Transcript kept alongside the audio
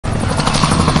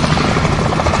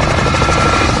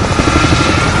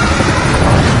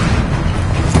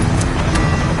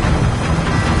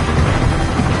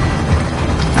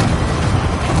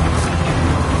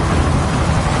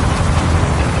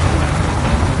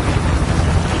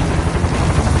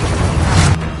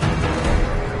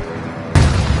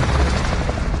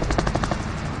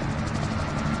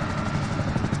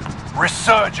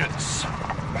Insurgents.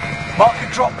 Mark a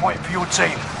drop point for your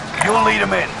team. You'll lead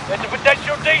them in. There's a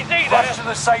potential DZ there. Rush to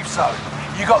the safe zone.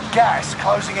 You got gas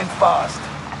closing in fast.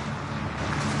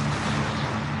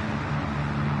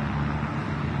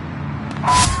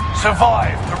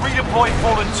 Survive to redeploy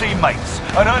fallen teammates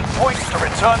and earn points to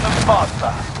return them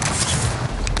faster.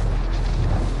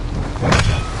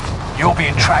 You're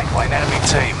being tracked by an enemy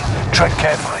team. Tread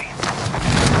carefully.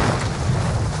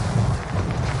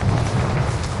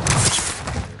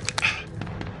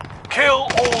 Kill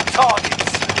all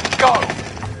targets. Go!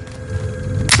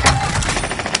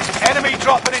 Enemy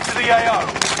dropping into the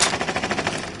AO.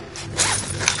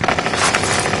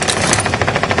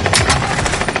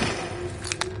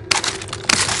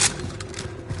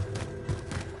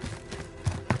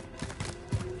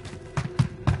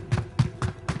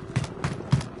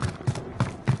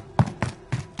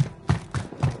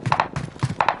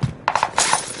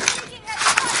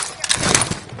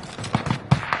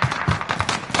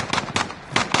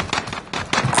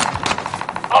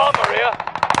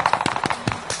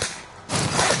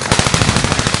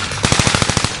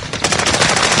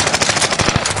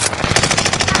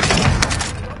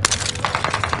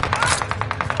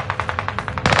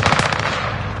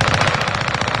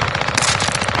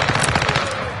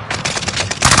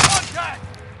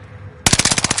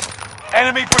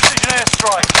 Enemy precision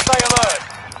airstrike. Stay alert.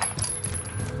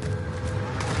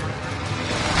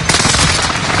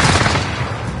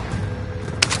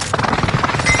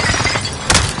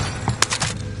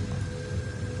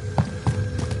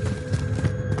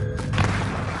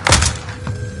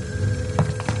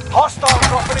 Hostile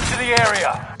dropping into the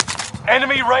area.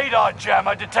 Enemy radar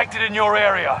jammer detected in your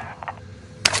area.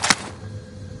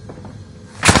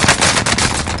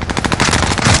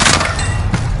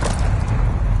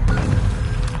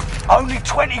 Only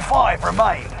 25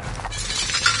 remain.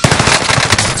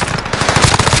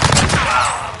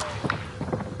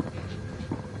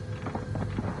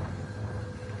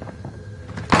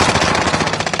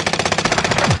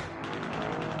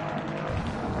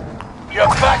 You're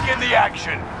back in the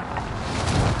action.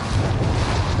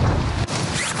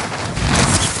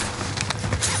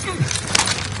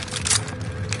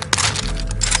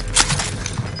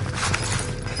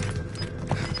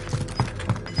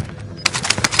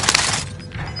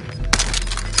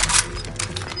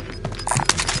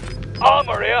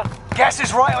 Armor here. Gas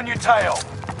is right on your tail.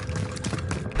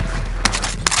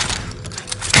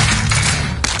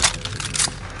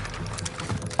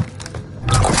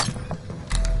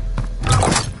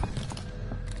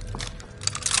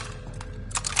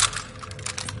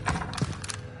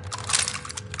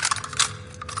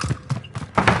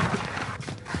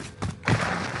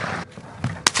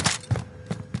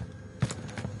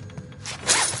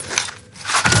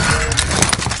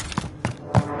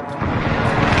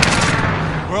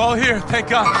 We're all here, thank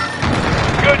God.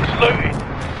 Goods looted.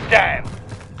 Damn.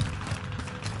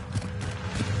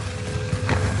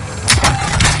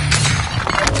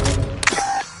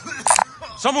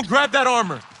 Someone grab that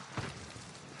armor.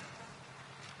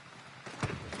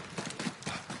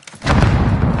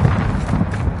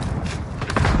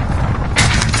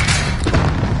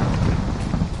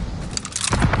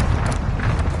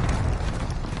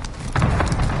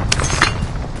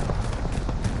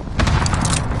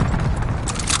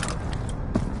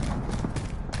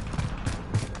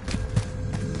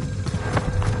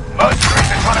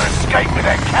 Escape with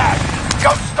their cash.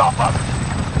 Go stop them.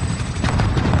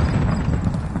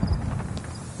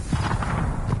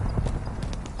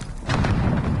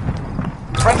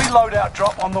 Friendly loadout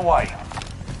drop on the way.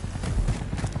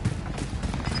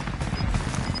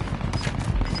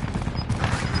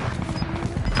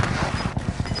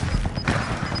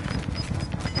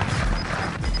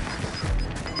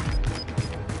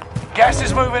 Gas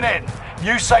is moving in.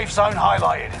 New safe zone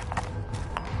highlighted.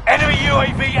 Enemy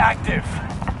UAV active.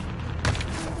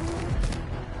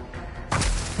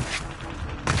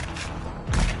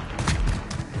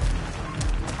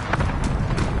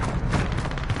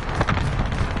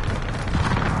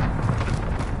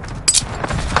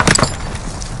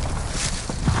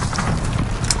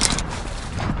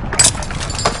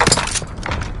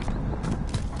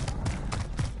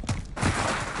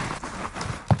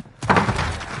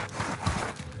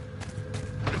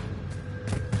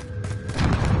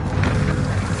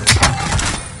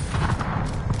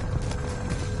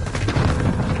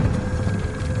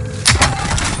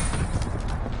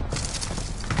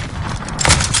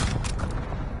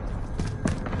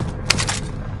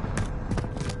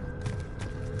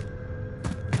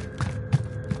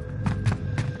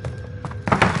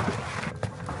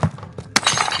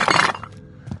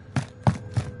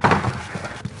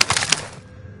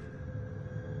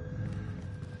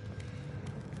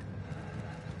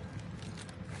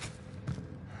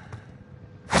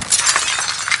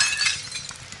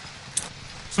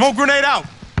 Smoke grenade out!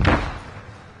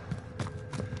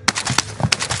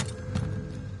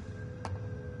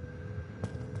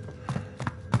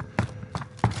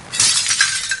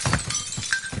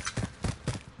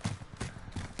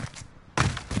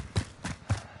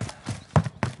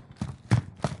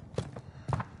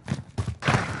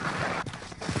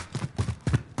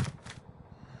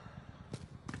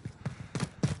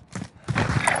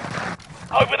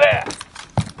 Over there!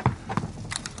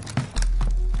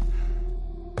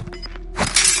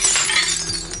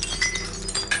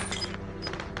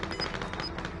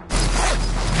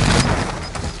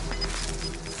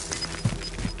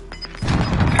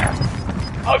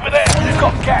 Over there! You've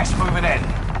got gas moving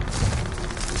in.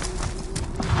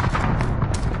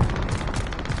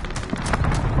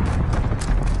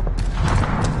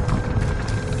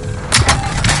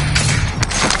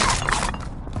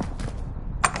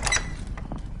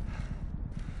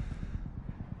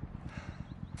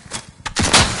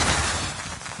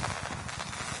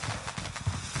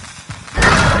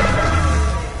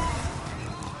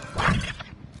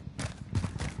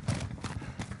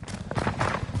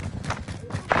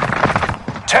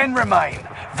 Ten remain.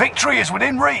 Victory is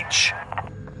within reach.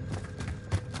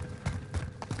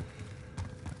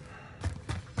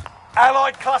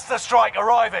 Allied cluster strike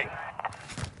arriving.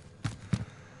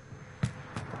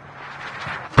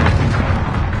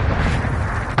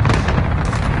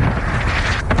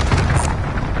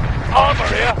 Armor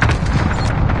here!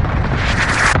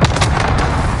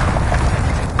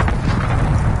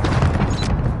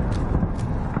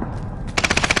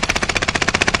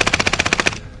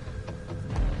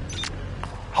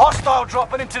 Hostile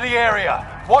dropping into the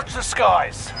area. Watch the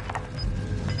skies.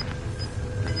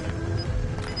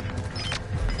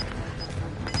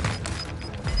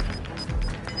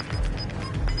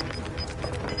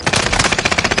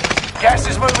 Gas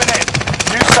is moving in.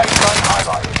 New safe zone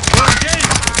highlighted.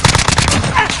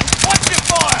 Watch your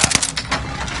fire!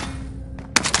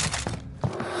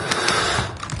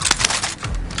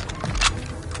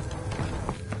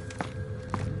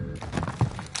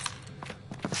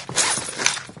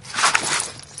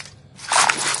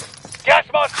 Gas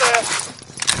mask there!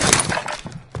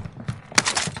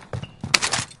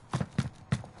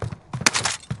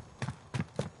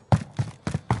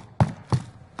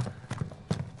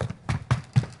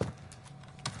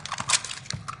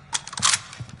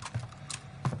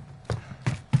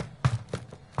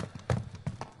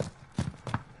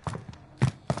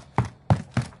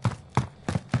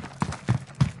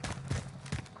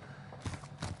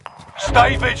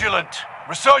 Stay vigilant.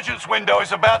 Resurgence window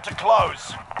is about to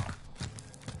close.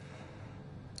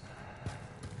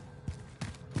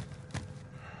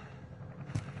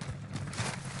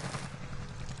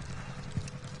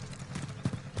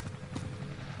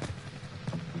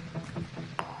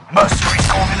 Mercenaries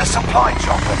called in a supply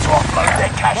chopper to offload their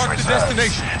cash Mark the reserves.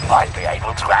 destination. Might be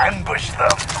able to ambush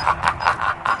them.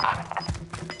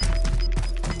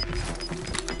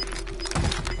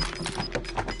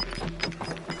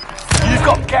 You've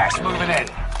got gas moving in.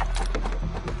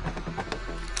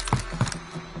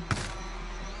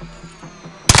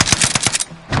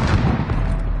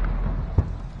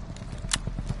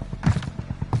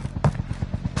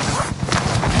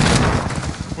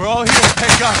 We're all here,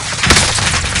 thank God.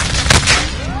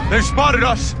 They've spotted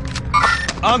us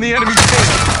on the enemy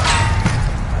station.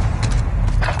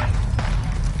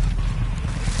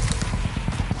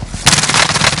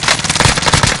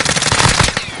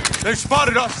 They've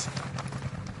spotted us.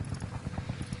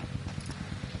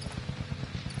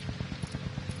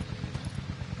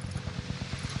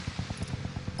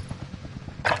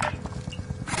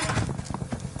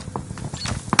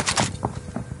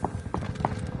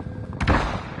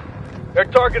 They're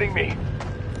targeting me.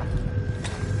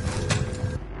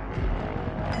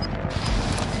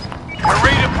 We're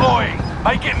redeploying.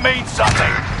 Make it mean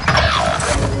something.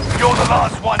 You're the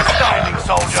last one standing,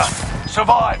 soldier.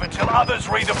 Survive until others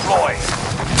redeploy.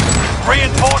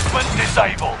 Reinforcement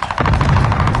disabled.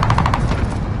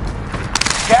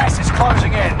 Gas is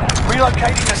closing in.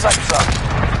 Relocating the safe zone.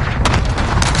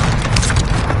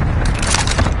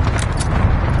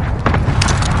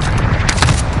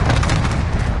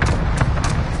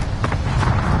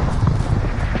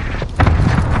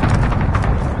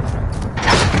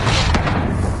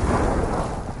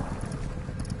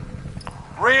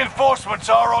 Reinforcements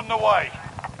are on the way.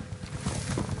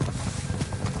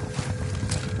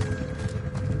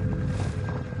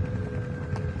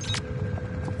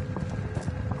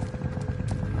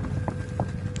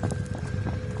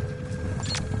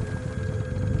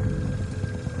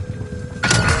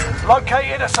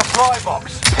 Located a supply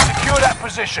box. Secure that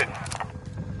position.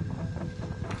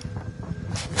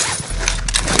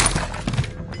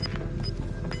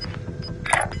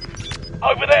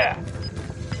 Over there!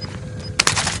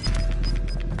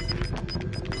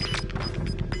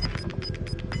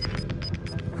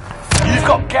 You've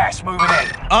got gas moving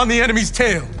in. On the enemy's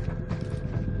tail.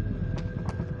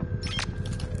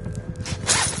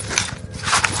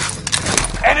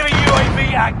 Enemy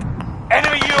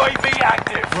UAV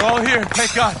active. We're all here.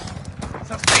 Thank God.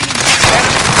 Stay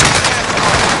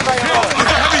alive.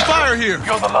 There's a heavy fire here.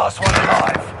 You're the last one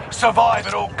alive. Survive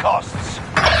at all costs.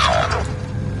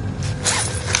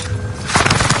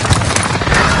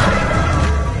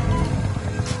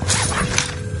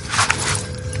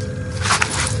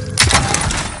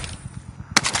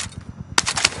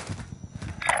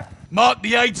 Mark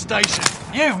the aid station.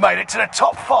 You've made it to the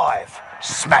top 5.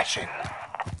 Smashing.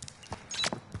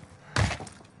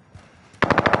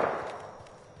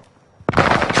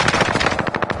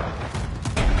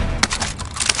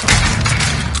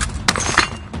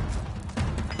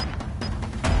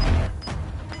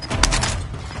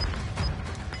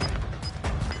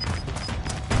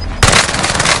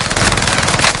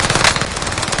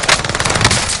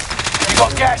 You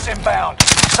got gas inbound.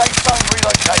 Safe zone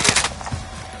relocated.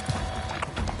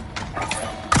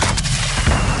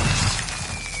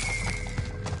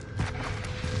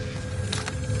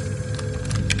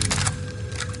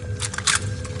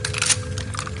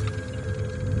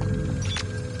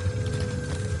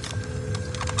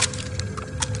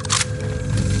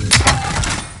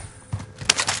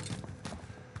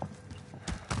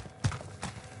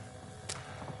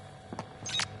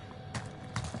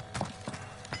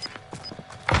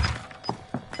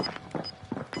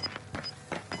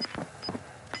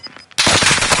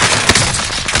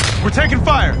 We're taking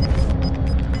fire.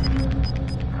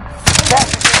 Gas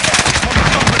is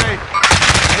inbound.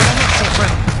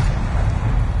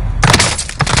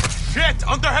 Shit!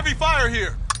 Under heavy fire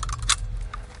here.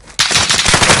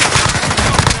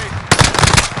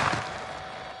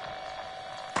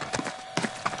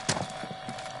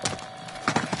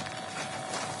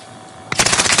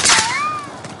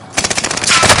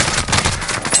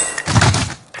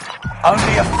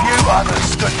 Only a few others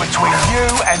stood between you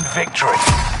and victory.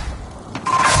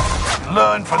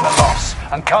 Learn from the loss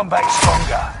and come back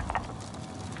stronger.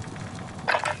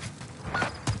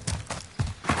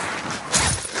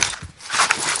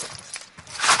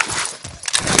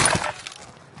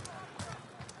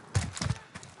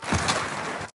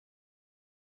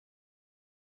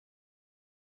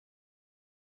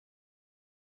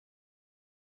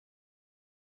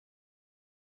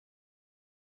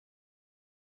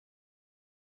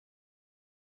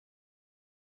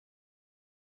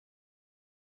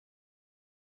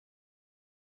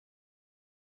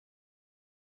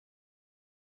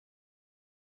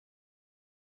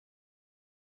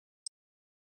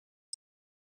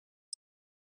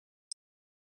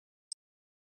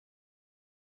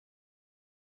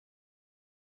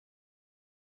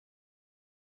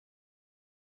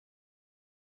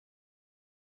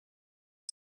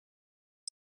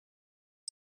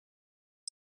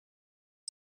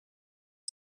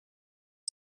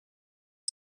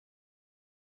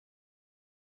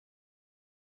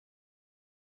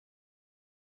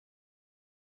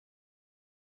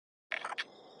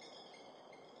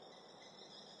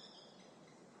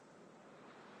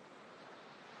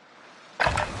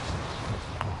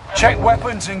 Check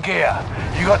weapons and gear.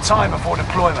 You got time before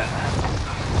deployment.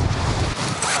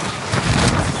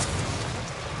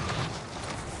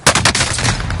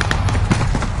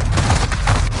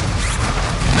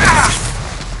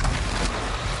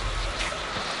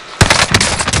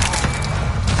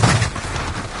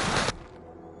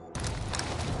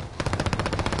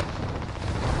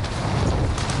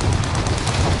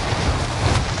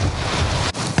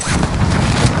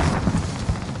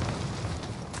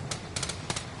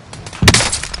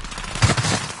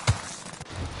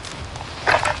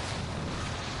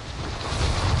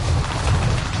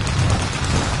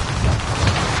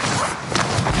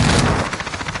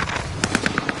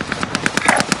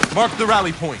 Mark the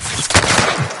rally point.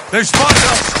 They spotted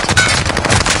us!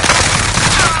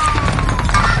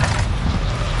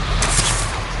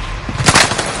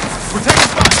 We're taking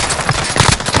fire!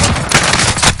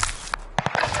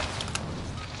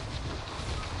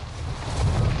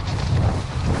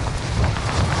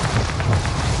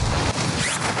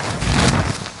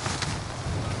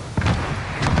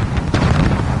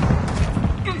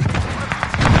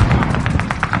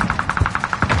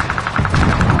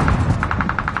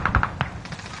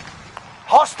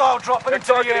 Hostile dropping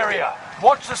into the area.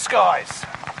 Watch the skies.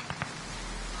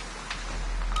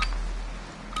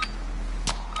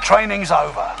 Training's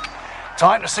over.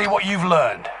 Time to see what you've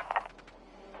learned.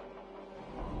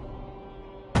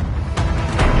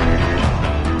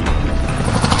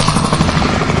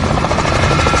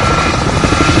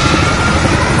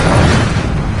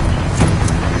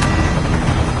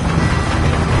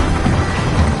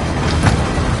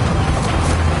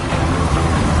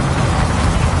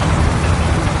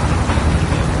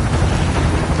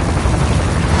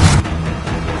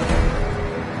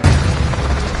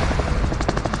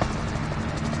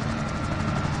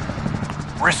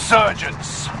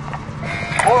 Resurgence.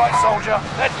 All right, soldier.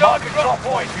 That Mark a target drop drop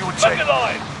point point. for your Look team.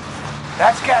 alive.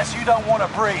 That's gas you don't want to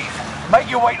breathe. Make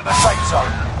your way to the safe zone.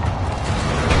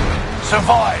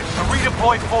 Survive to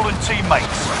redeploy fallen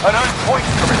teammates and earn points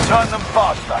to return them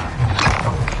faster.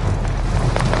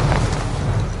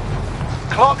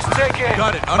 Clock's ticking.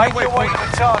 Got it. Make Underway your way to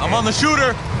point. the target. I'm on the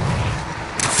shooter.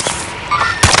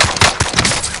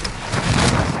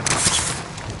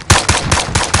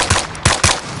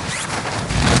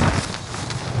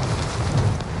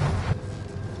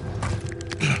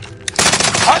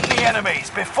 Hunt the enemies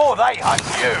before they hunt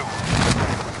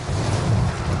you.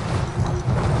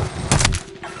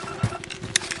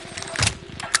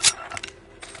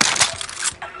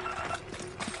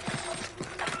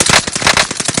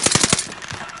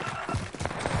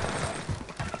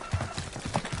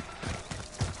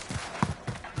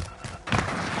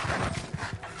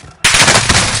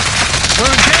 We're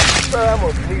engaged. Spare ammo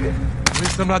if you need it. At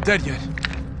least I'm not dead yet.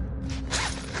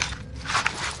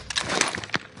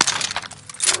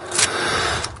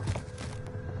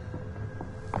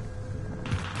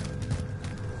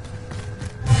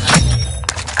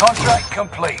 Contract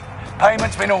complete.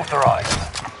 Payment's been authorized.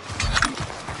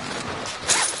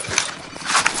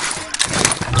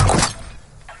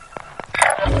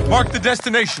 Mark the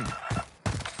destination.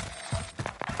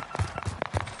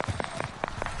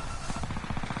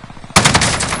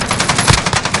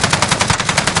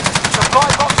 Supply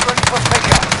box ready for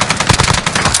pickup.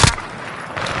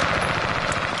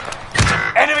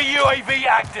 Enemy UAV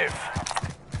active.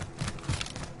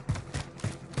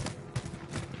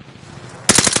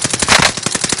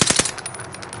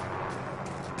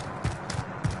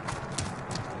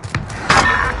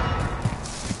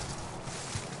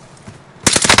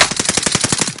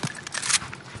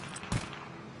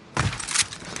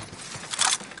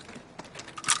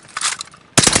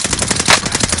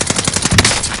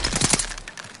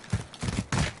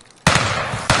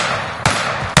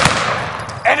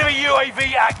 Enemy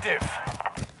UAV active.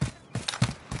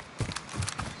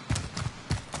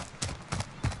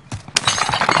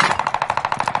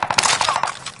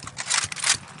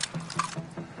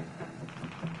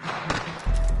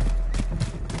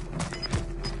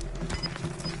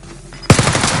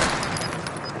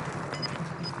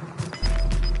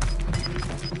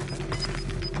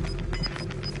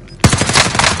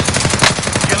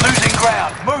 You're losing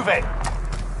ground. Move it.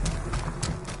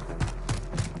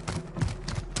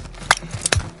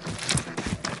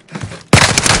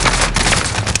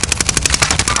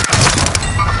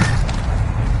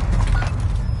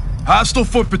 Hostile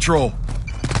foot patrol.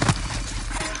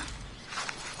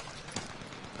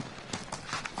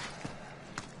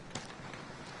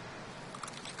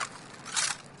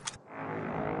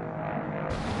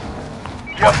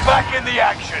 You're back in the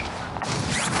action.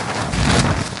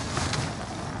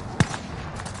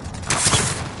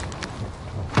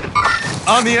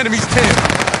 On the enemy's tail.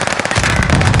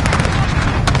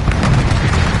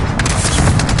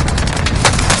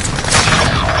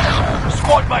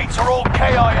 Squad mates are all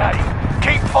KIA.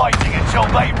 Keep fighting until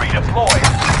they redeploy.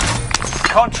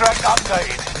 Contract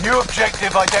updated. New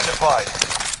objective identified.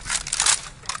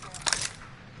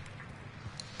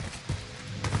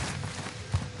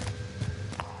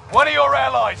 One of your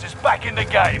allies is back in the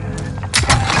game.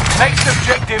 Next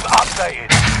objective updated.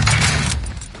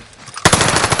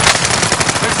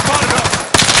 They spotted us.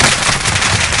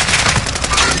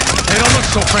 They don't look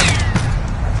so friendly.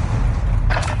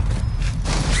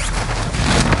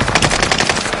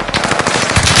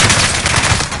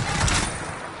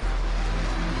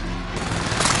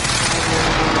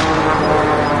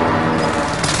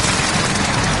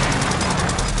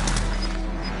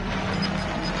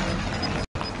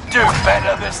 Do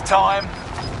better this time.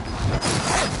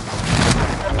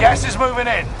 Gas is moving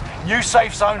in. New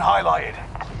safe zone highlighted.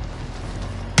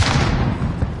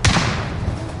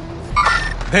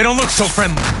 They don't look so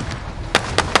friendly.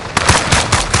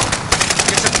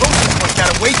 Guess the closest one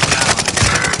gotta wait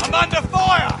now. I'm under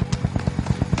fire!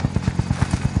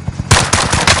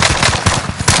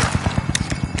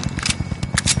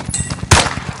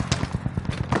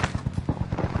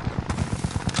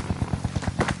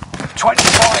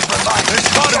 They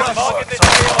spotted us. Target this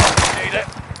AR. Need it.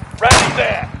 Rally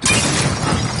there.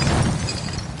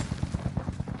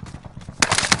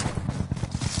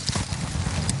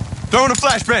 Throwing a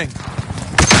flashbang.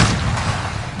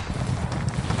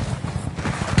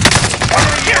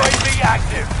 Enemy UAV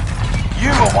active. You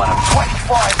are one of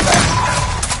 25 left.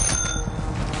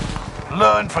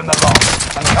 Learn from the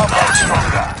loss and come back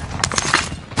stronger.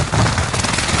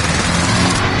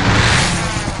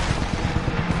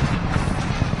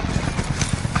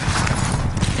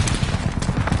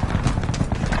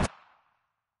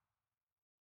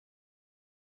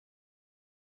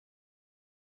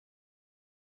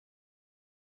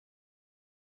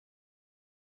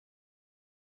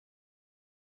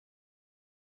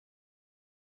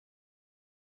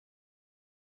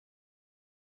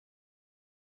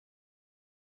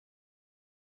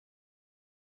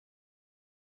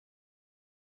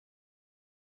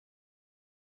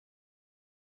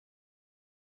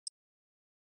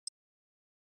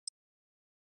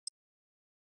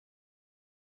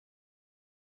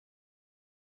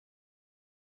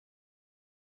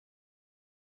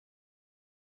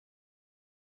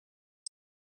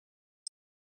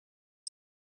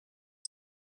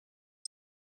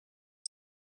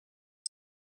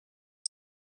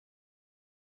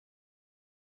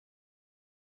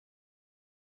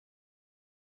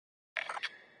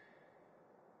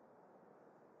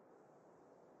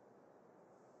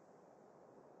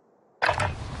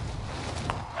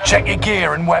 Check your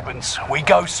gear and weapons. We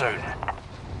go soon.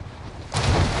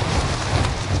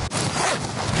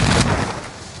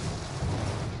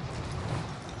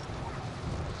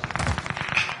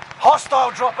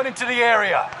 Hostile dropping into the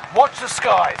area. Watch the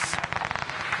skies.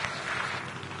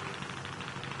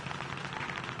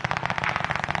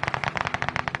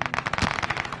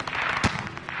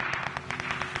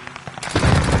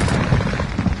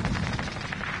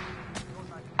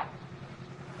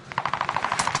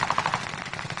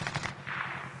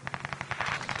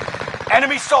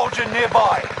 Enemy soldier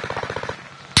nearby.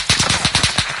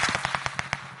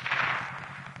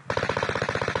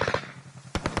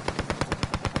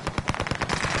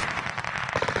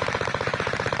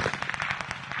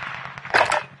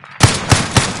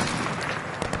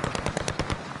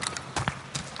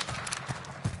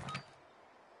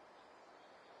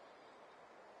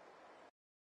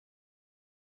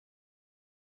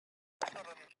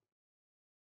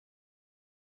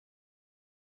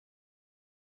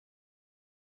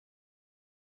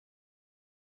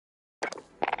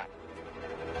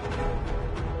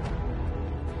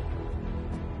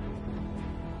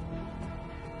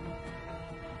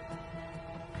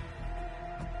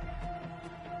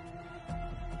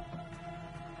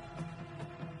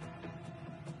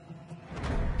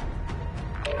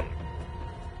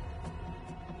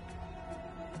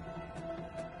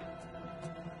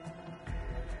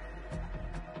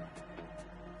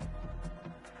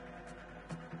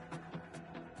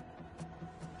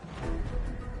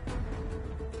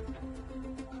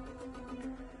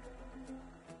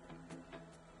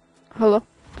 Hello?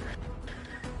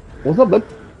 What's up, bud?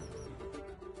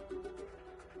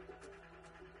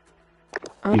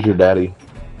 He's your daddy.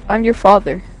 I'm your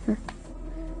father.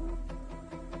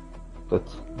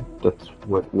 That's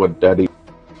what daddy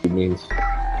means.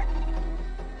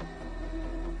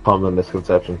 Common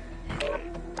misconception.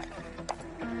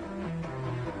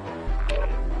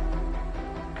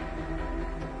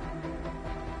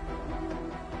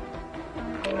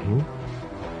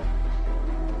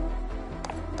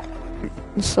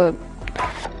 So,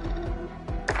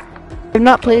 I've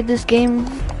not played this game.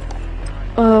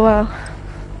 Oh wow.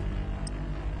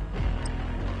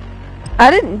 I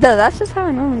didn't. That's just how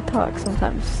I normally talk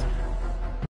sometimes.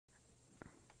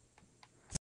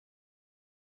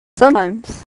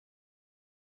 Sometimes.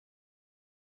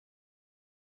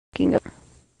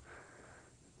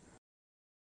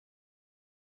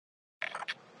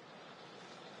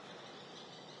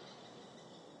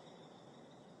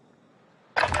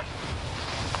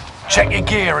 Check your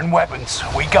gear and weapons.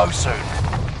 We go soon.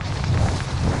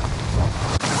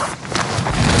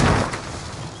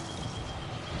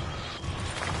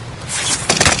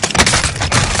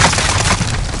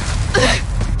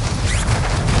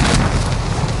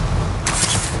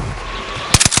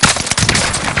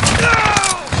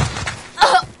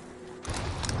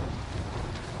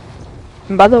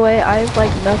 And by the way, I have like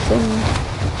nothing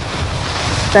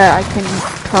that I can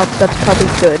that's probably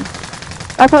good.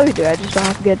 I probably do, I just don't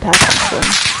have good tactics for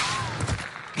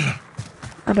them.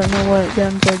 I don't know what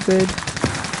guns are good.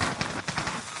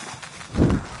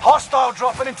 Hostile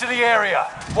dropping into the area.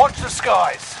 Watch the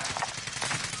skies.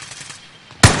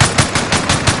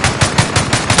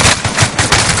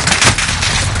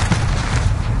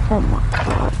 Oh my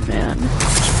god, man.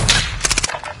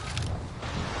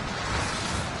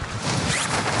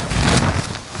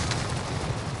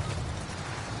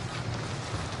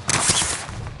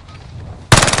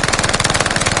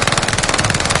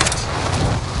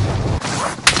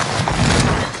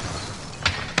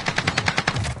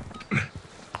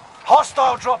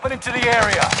 Hostile dropping into the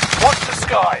area. Watch the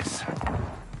skies.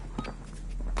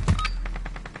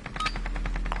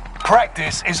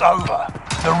 Practice is over.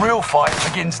 The real fight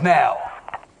begins now.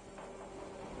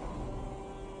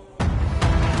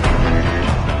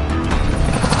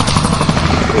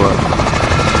 What?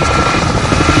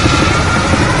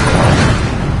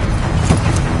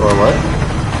 Or what?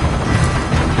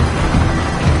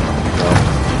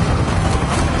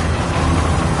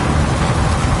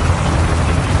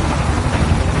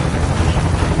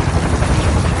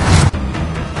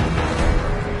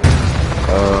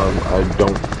 I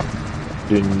don't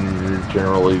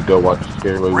generally go watch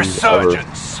scary movies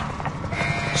Resurgence.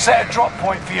 Set a drop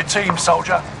point for your team,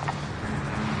 soldier.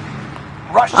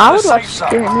 Rush to I the would watch safe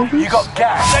scary zone. movies. You got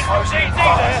gas.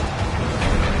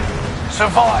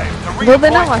 Survive to Well,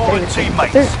 they're not my redeploy fallen favorite thing,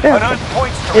 teammates but they're and okay. earn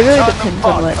points to It really return them depends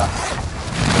on what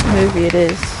faster. movie it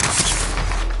is.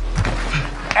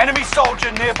 Enemy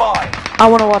soldier nearby. I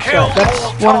want to watch Kill that. That's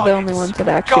all one of the only targets. ones that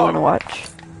I actually Go. want to watch.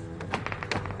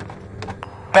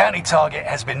 Bounty target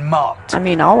has been marked. I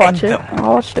mean, I'll watch End it. them.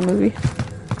 I'll watch the movie.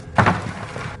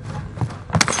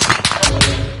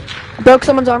 Broke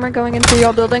someone's armor going into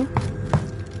y'all building.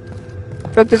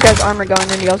 Broke this guy's armor going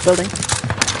into y'all's building.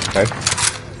 Okay.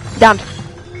 Down.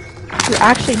 You're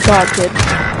actually dog, kid.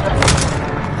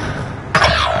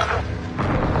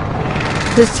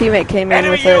 His teammate came in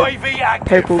Enemy with a UAV active.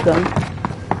 purple gun.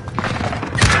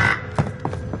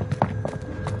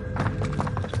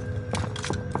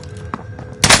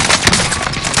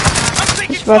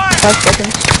 Just about 5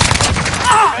 seconds.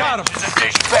 This is a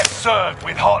dish best served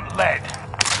with hot lead.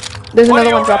 There's One of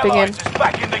another one your dropping in. allies is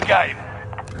back in the game.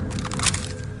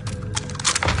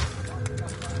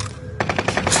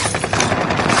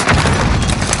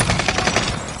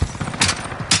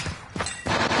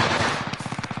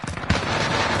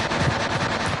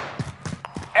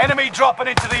 Enemy dropping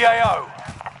into the AO.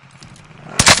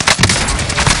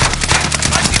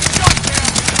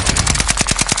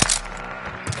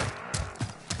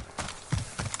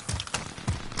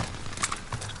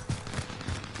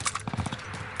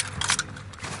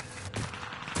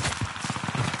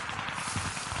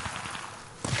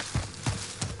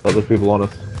 Other people on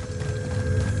us.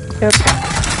 Yep.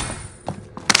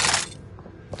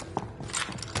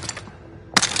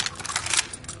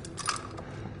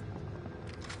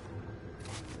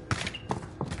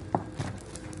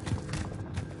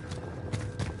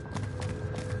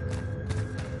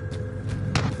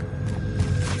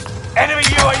 Enemy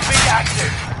UAV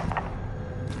active.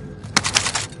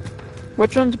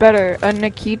 Which one's better, a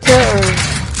Nikita or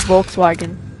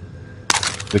Volkswagen?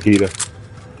 Nikita.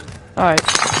 Alright.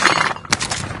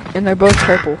 And they're both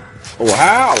purple.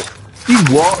 Wow! You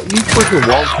freaking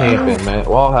wall camping, man.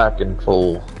 Wall hacking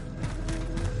fool.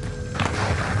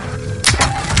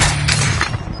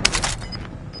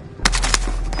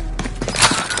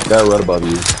 Guy right above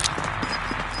you.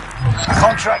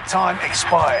 Contract time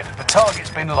expired. The target's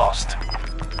been lost.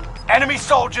 Enemy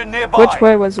soldier nearby. Which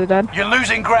way was it, Dad? You're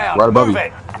losing ground. Right above Move you.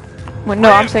 it. Well,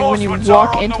 no, I'm saying when you Reinforcements are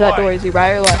walk on into the that way. door, is he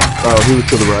right or left? Oh, he was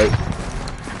to the right.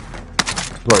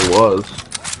 That's where he was.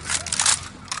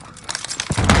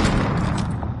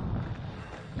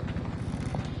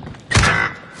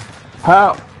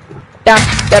 How? Down.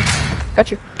 Dead.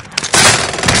 Got you.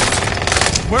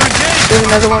 We're engaged! There's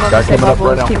another one on Guy the same coming up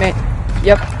level as right teammate.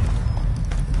 Yep.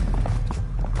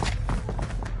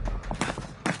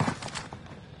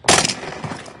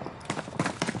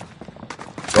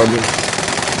 Roger.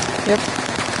 Yep.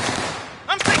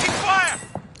 I'm taking fire!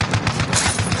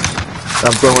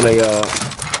 I'm throwing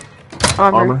a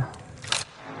armor.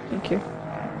 Thank you.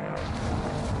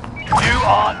 You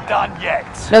aren't done yet.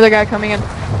 Another guy coming in.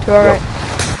 To our right.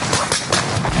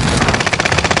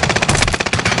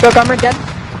 Broke armor, dead.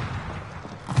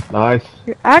 Nice.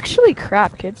 You're actually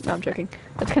crap, kids. No, I'm joking.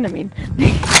 That's kind of mean.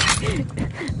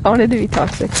 I wanted to be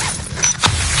toxic.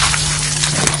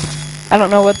 I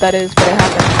don't know what that is, but it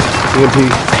happened.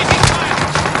 EMP.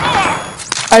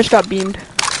 I just got beamed.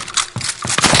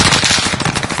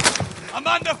 I'm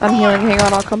under fire! I'm healing. Hang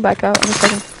on, I'll come back out in a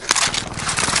second.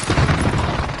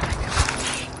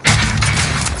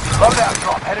 Loadout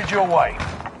drop headed your way.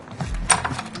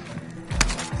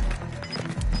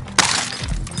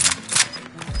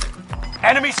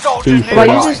 Enemy soldier Two Will I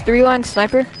use nearby. this 3-line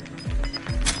sniper?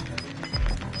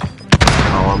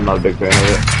 Oh, I'm not a big fan of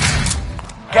it.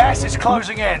 Gas is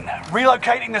closing in.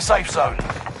 Relocating the safe zone.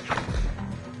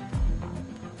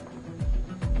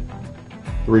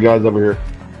 3 guys over here.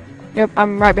 Yep,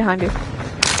 I'm right behind you.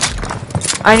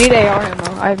 I need AR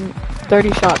ammo. I have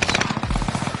 30 shots.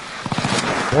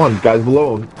 Come on, guys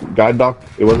below him. Guy doc.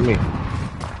 It wasn't me.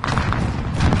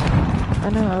 I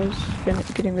know, I was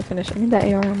getting to finish. I need that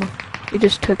AR ammo. You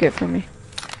just took it from me.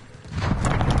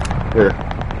 Here.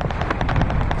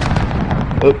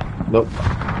 Oh, nope.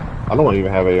 I don't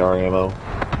even have AR ammo.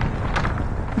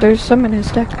 There's some in his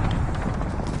deck.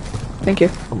 Thank you.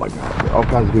 Oh my god. All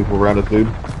kinds of people around us, dude.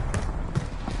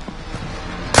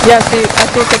 Yeah, I see a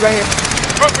kid right here.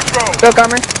 Front patrol. Broke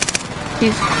armor.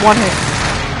 He's 1 hit.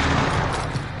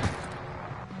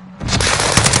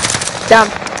 Down.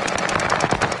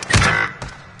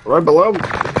 Right below.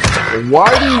 Why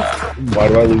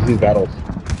do I lose these battles?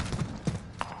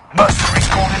 Mercenaries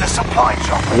called in a supply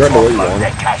drop You're to in the lead, offload man.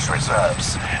 their cash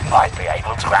reserves. Might be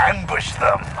able to ambush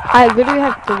them. I literally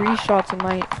have 3 shots in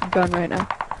my gun right now.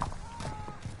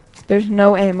 There's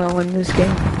no ammo in this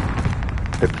game.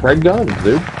 Hey, Craig guns,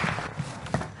 dude.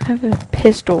 I have a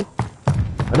pistol.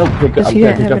 I don't pick up. Does I he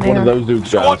can't have pick up an one of AR? those dudes'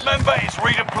 Squad guns. member is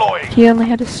redeploying. He only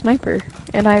had a sniper,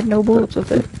 and I had no bullets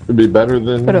with it. It'd be better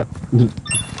than. Put up.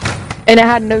 And it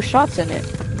had no shots in it.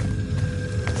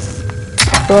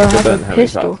 So I It have doesn't a have any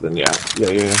pistol. shots, then yeah.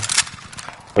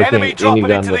 I Enemy think dropping any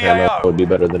gun into with the ammo AO. would be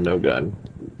better than no gun.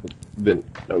 Than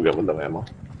no gun with no ammo.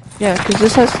 Yeah, because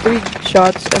this has 3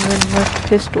 shots and then my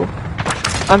pistol.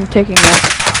 I'm taking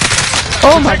that.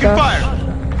 Oh my Taking gosh. fire.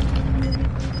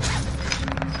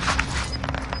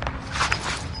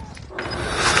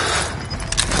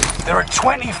 There are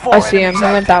 24 I see him. enemies He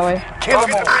went that active. way. Kill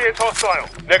them all. Target 3 is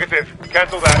hostile. Negative.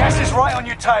 Cancel that. Gas is right on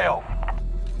your tail.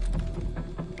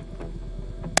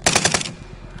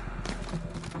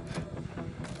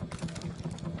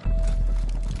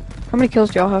 How many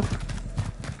kills do y'all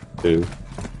have? 2.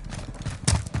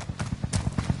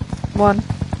 1.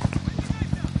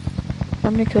 How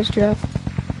many kills do you have?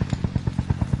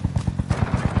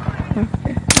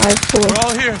 Okay. I have 4. We're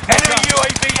all here. Enemy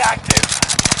UAV active.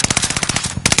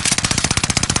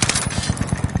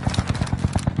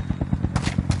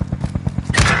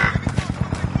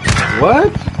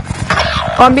 What?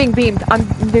 Oh, I'm being beamed.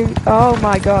 Oh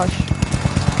my gosh.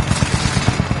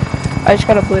 I just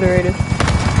got obliterated.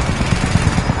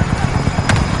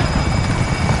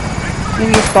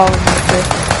 Maybe he's falling right there.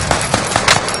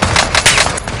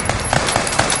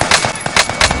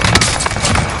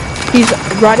 He's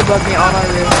right above me on our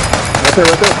roof. Right there,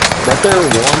 right there. Right there,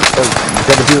 one. Oh, you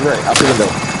got to the right, out the window.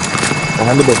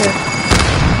 Behind the building.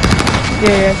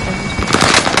 Yeah.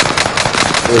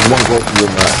 There's one close to you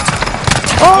in that.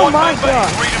 Oh One my base god.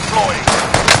 redeploying.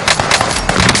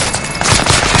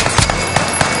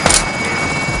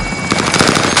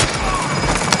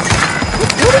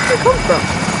 Where did you come from?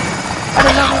 I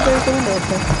did not know there was a window up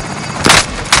there.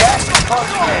 Gas is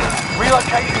closing in.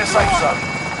 Relocating the safe zone.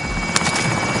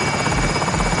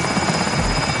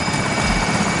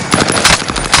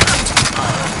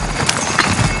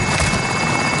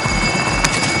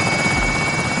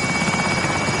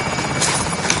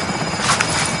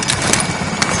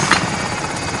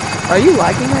 Are you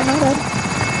lagging right now, Dad?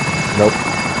 Nope.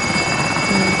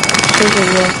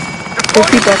 We'll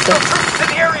keep up there. Troops in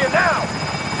the area now.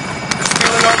 They're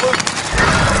stealing our loot.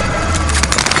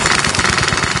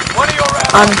 One of your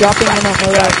rounds. I'm dropping in on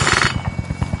loadout.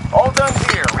 All done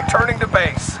here. Returning to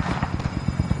base.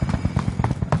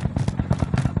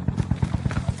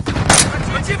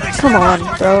 Come on,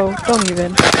 bro. Don't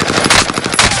even.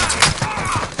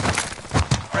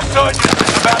 Resurgence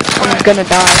is about to I'm end. gonna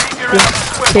die. Keep your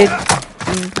eyes This kid.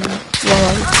 Well,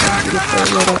 I was trying to get the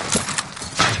loadout.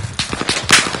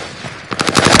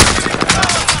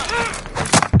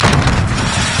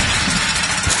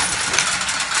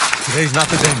 Today's not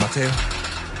the day, Mateo.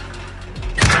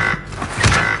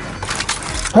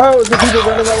 How is the people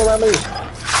running all around me?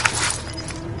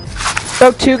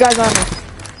 Oh, 2 guys on me.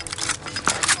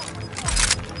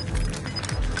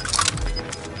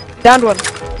 Downed one.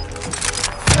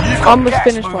 You've got Almost gas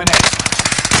finished moving one. in.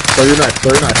 Throw your knife,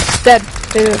 throw your knife. Dead.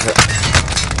 Dude.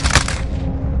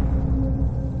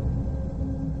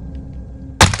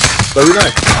 Throw your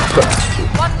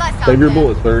knife. Save your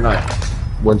bullets, throw your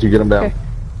knife. Once you get them down. Okay.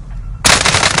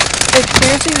 Wait,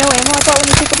 seriously, no ammo? I thought when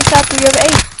you pick up a chapter you have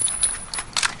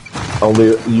 8. Only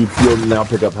you'll now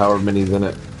pick up however many's in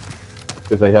it.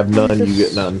 If they have none, you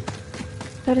get none.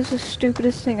 That is the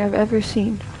stupidest thing I've ever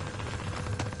seen.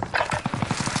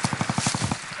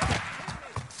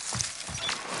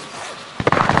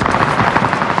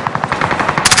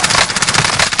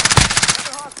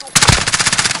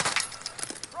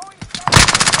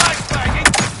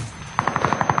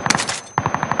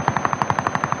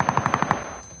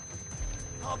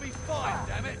 I'll be fine,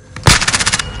 damn it.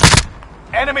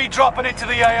 Enemy dropping into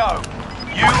the AO.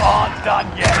 You aren't done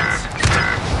yet.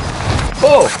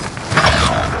 Oh!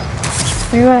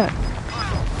 Where you at?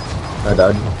 I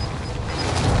died.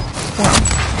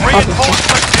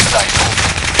 Reinforcements disabled.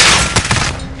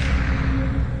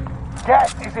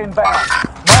 Gas is inbound.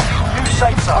 Marking new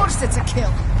safe Of zone. course it's a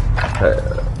kill.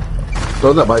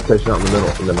 Throw that bike station out in the middle,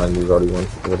 and then mine was already one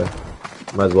over there.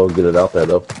 Might as well get it out there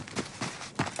though.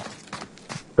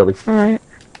 Kobe. Alright.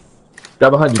 Guy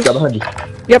behind you, guy behind you.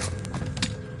 Yep.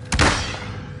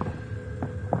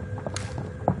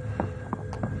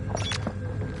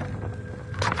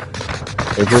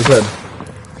 Aim for his head.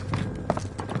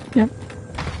 Yep.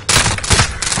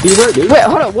 He's right, dude. Wait,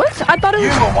 hold on. What? I thought it You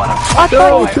was. were one of I 20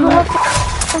 thought players. you were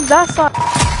from that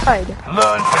side.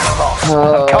 Learn from the loss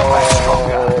and come back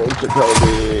stronger.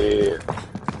 Jacoby.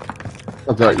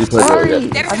 That's alright, you played Sorry, really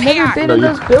good. I've never been No, in you-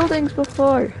 those buildings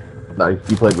before. Nice,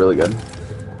 you played really good.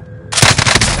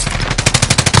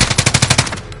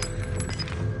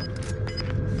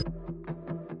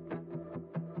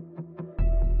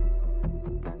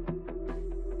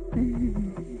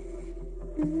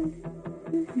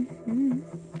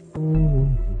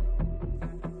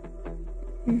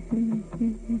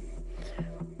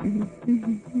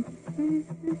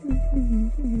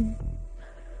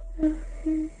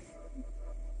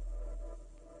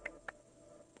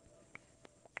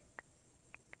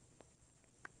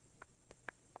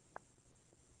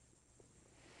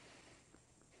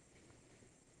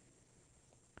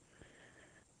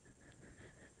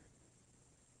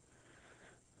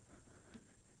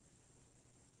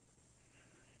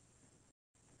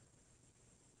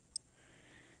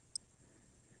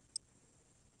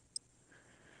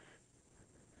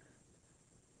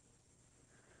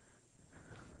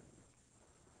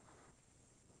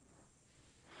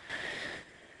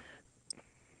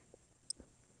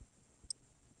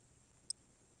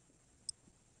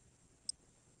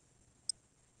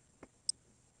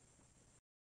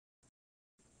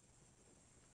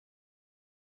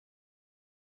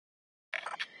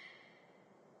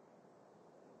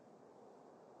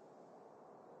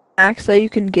 max that you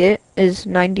can get is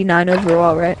 99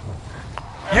 overall, right?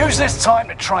 Use this time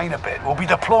to train a bit. We'll be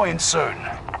deploying soon.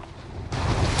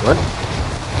 What?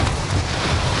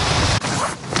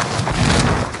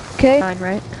 Okay. 9,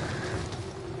 right?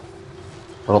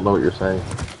 I don't know what you're saying.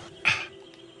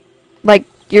 Like,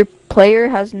 your player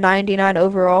has 99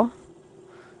 overall.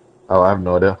 Oh, I have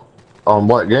no idea. On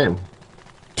what game?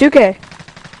 2K.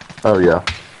 Oh, yeah.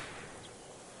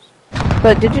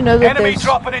 But did you know that Enemy there's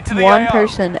dropping into the one AO.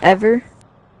 person ever?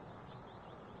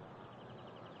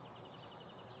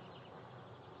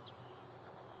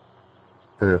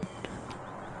 Who?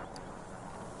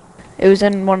 It was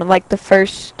in one of, like, the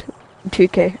first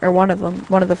 2K, or one of them,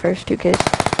 one of the first 2Ks.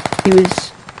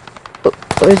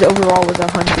 His overall was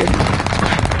 100.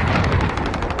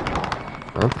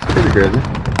 That's pretty crazy.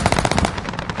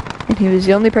 And he was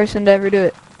the only person to ever do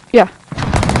it. Yeah.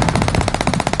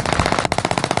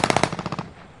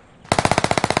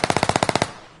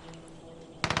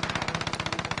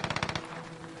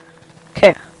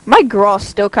 Okay, my graw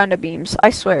still kind of beams. I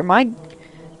swear, my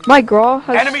graw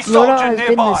Enemy has soldier been the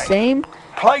nearby. same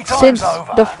Playtime's since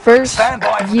over. the first Stand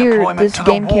by for year deployment this to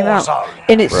the game came war out, zone.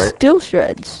 and it Right. still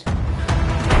shreds.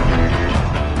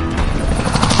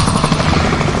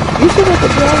 You said that the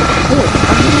graw is good.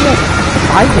 I'm gonna get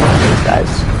 5 of these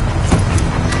guys.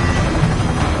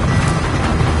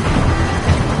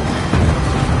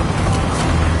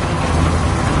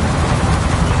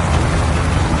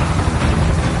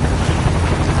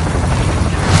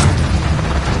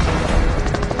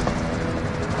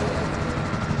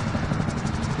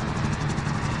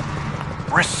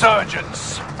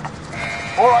 Resurgence.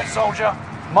 Alright, soldier.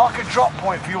 Mark a drop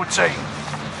point for your team.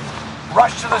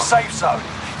 Rush to the safe zone.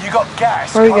 You got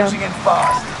gas Where we closing going? in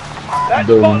fast. That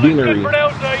The spot looks beanery. good for an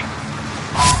LZ.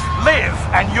 Liv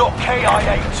and your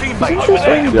KIA teammates Isn't will this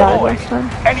where then you died deploy. last time?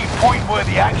 Any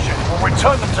point-worthy action will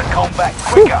return them to combat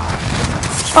quicker.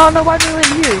 Oh no, why did we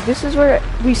land here? This is where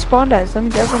we spawned as. That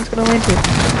means everyone's gonna land here.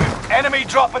 Enemy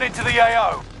dropping into the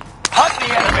AO. Hunt the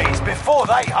enemies before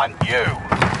they hunt you.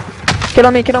 Get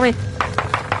on me, get on me.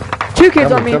 2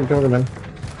 kids on me. Come in.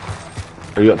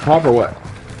 Are you up top or what?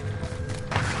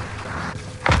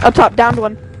 Up top, downed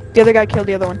one. The other guy killed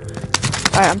the other one.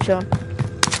 Alright, I'm chilling.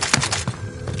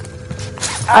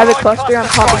 I have a Allied cluster, I'm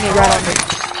popping it right on me.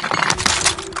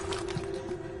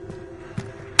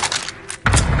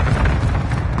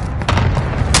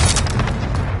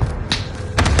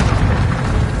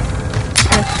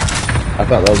 I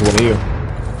thought that was one of you.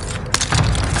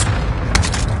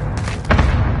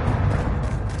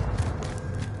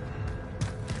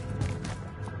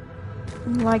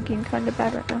 I'm lagging kind of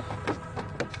bad right now.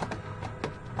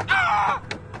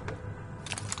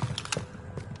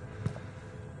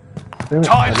 Damn it, I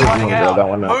Time's didn't running want to grab out. that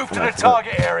one. Move to the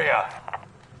target area.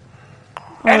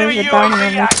 Oh, Enemy there's a bounty on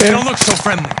UAV me active. They too. don't look so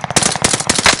friendly.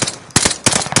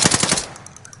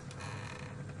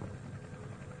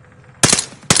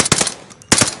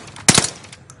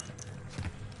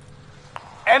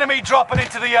 Enemy dropping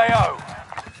into the AO.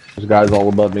 There's guys all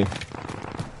above me.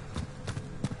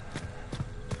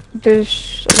 I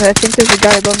think there's a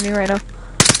guy above me right now.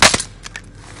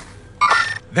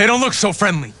 They don't look so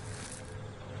friendly.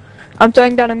 I'm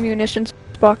throwing down a munitions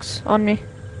box on me.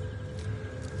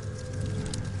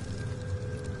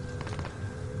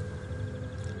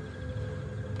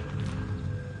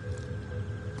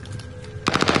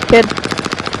 Kid.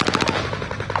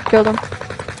 Killed him.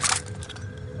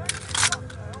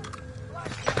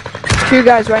 2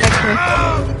 guys right next to me.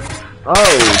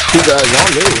 Oh, 2 guys on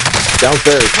me.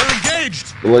 Downstairs. We're engaged.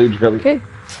 The lady coming. Okay.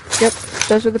 Yep.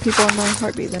 Those are the people on my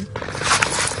heartbeat then.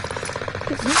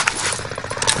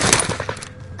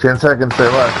 10 seconds, stay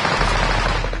alive.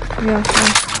 Yeah.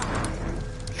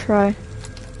 Try.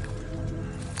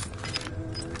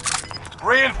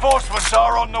 Reinforcements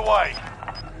are on the way.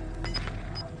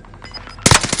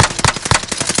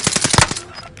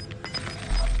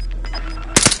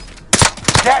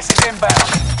 Gas is inbound.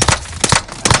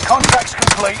 Contract's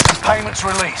complete and payments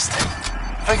released.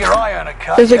 Figure I earn a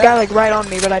cut. There's a yeah? guy like right on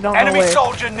me, but I don't know Enemy where.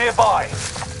 soldier nearby.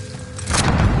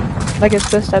 Like his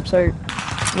footsteps are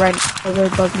right over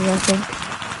above me, I think.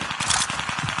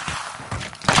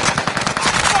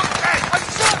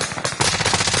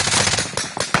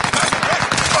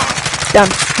 Down.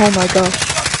 Oh my gosh.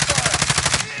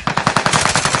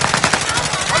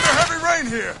 Under heavy rain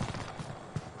here.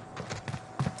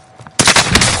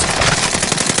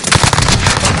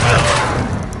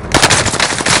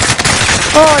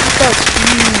 Oh, I just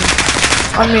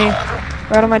died. On me.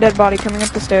 Right on my dead body coming up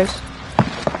the stairs.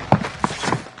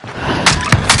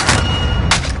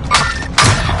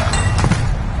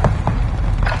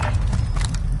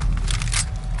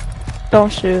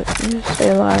 Don't shoot. You just stay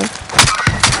alive.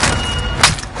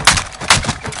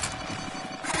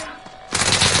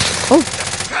 Oh,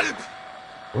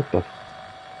 What the?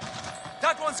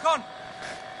 That one's gone.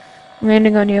 I'm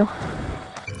landing on you.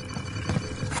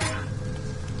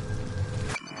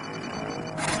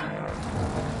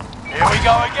 Here we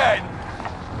go again.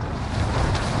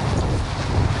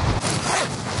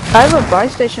 I have a buy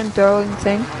station throwing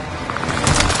thing.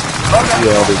 Loadout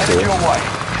Yeah, I'll be headed too. your way.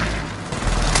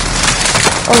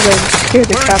 Oh, they scared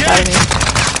the crap out of me.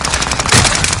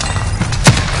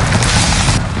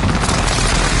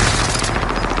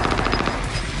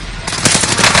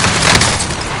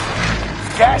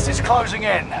 Gas is closing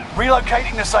in.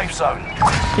 Relocating the safe zone.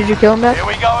 Did you kill him back? Here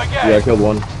we go again. Yeah, I killed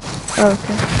one. Oh,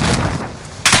 okay.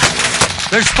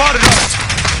 They spotted us.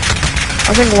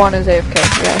 I think one is AFK.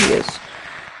 Yeah, he is.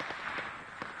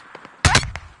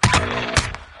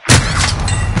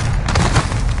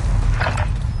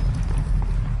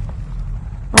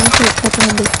 I'm gonna take a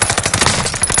couple.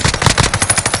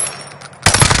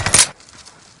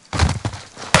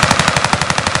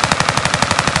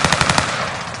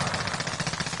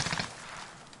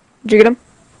 Did you get him?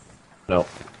 No.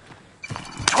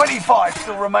 25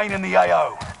 still remain in the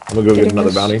AO. I'm gonna go get Getting another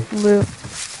this bounty loot.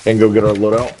 and go get our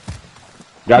loadout.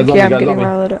 Guys on Yeah, me, I'm guys getting on me.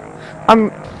 my loot.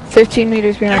 I'm 15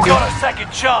 meters behind You've you. got a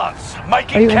second chance.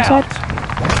 Make Are it you count.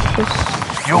 inside?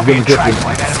 Just... You're I'm being getting tracked 50.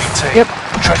 by an enemy team. Yep.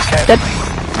 Tread Dead. carefully.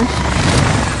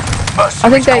 I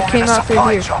think they Mercenaries came calling a out through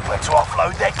supply here. chopper to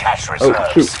offload their cash reserves.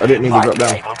 Oh shoot! I didn't mean to drop Might be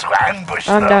down. able to ambush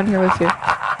I'm them. down here with you.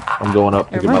 I'm going up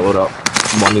to Never get my mind. loadout.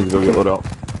 One needs to go get loadout.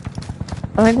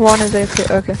 I think one is AFK.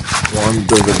 Okay. One,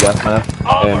 there's a gas mask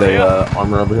and a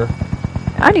armor over here.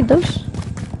 I need those.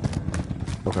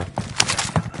 Okay.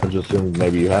 I just assumed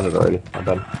maybe you had it already. I'm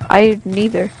done. I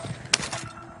neither.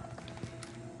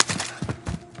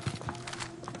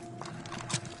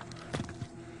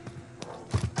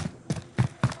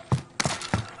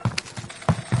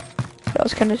 That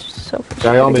was kind of selfish.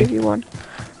 Guy on I me. gave you one.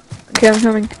 Okay, I'm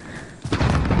coming.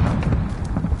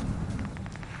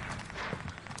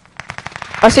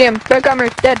 I see him. Back armor,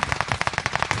 dead.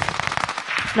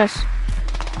 Nice.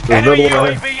 There's Enemy another one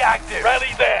right here. UAV active.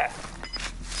 Rally there.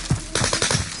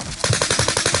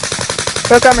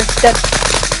 Back armor, dead.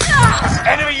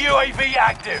 Enemy UAV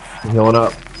active. I'm healing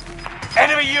up.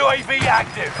 Enemy UAV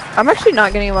active. I'm actually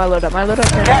not getting my load up. My load up.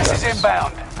 Gas is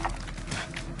inbound.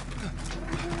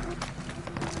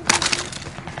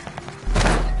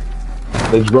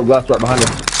 They just broke glass right behind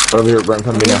us. Right over here, right in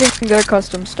front of me now. Using their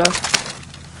custom stuff.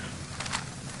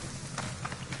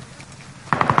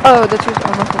 Oh, that's just.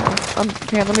 I'm not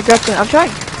gonna. Here, let me grab some. I'm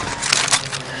trying.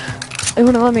 They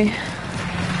wouldn't let me.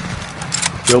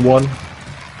 Killed one.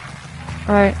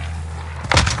 Alright.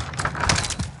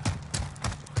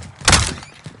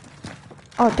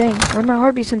 Oh dang, where'd my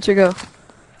heartbeat sensor go?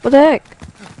 What the heck?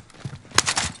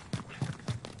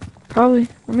 Probably.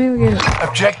 Let me go get it.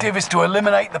 Objective is to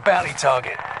eliminate the bounty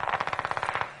target.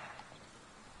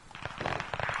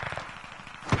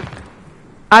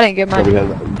 I didn't get mine.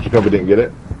 Jacoby didn't get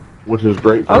it, which is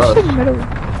great for I'll take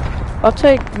us. I'll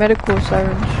take medical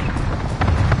sirens.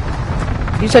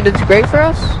 You said it's great for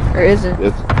us? Or isn't?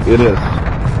 It is.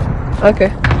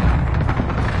 Okay.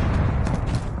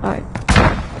 Alright.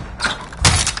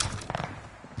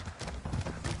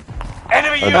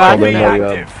 Enemy I'd call UAV them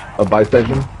active. a buy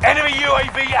station. Enemy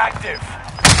UAV active.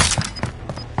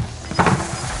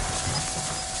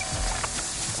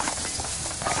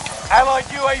 Allied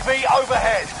UAV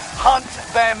overhead. Hunt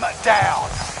them down.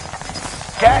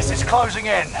 Gas is closing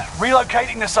in.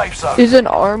 Relocating the safe zone. Is an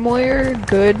arm layer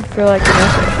good for like an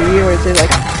SMG or is it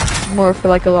like more for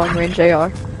like a long range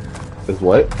AR? Is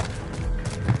what?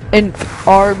 An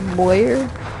arm layer?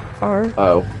 R?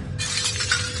 Oh.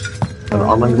 An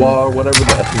armoring wall or whatever, the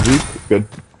SMG? Good.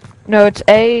 No, it's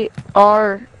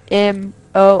ARMOIRE.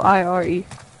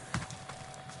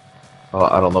 Oh,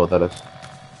 I don't know what that is.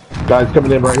 Guys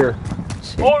coming in right here.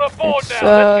 All aboard It's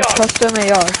now. Let's go. custom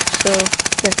AR, so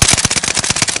yeah.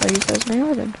 I'll use that as my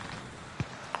AR then.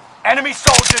 Enemy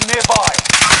soldier nearby.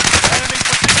 Enemy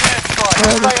precision airstrike.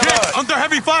 Stay Hit alert. under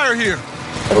heavy fire here.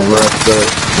 Over at the...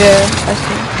 Yeah, I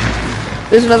see.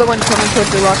 There's another one coming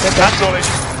towards the rock right there. Acknowledged.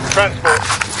 Transport.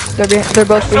 They're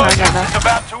both behind Surgeons that now. is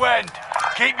about to end.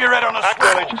 Keep your head on a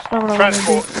swivel. That's not what I wanted to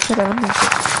do. That's what I wanted to do.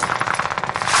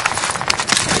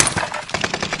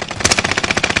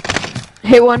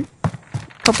 Hit one.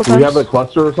 Couple Do times. we have a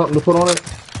cluster or something to put on it?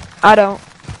 I don't.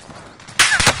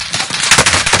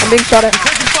 I'm being shot at.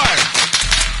 Taking fire.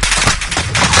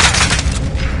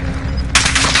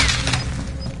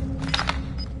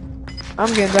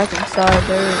 I'm getting back inside.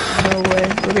 There's no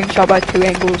way. We're being shot by 2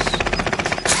 angles.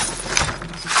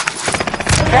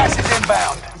 Gas is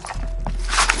inbound.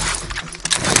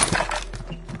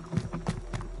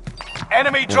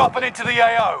 Enemy dropping into the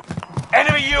AO.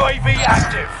 Enemy UAV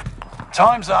active.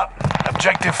 Time's up.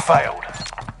 Objective failed.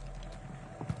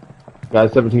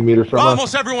 Guys, 17 meters from us.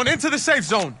 Almost everyone into the safe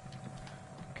zone.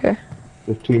 Okay.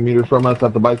 15 meters from us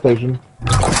at the bike station.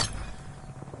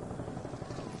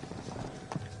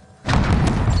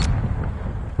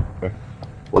 Okay.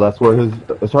 Well, that's where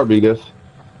his heartbeat is.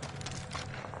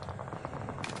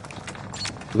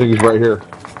 I think he's right here.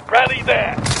 Rally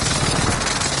there.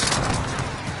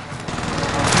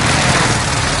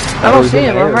 I don't see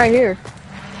him. I'm right here.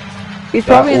 He's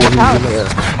probably in the house.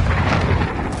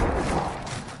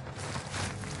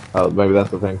 Oh, maybe that's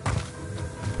the thing.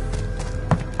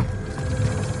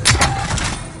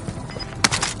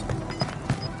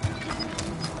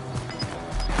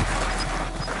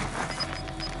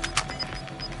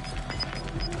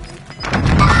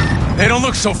 They don't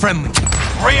look so friendly.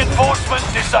 Reinforcement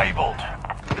disabled.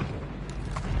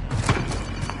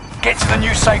 Get to the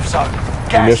new safe zone.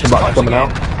 Gas is box closing coming in.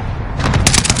 out.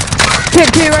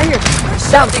 Kid, right here.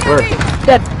 Down. Where?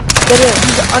 Dead.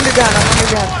 He's underground. I'm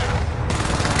underground.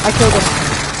 I killed him.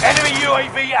 Enemy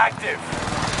UAV active.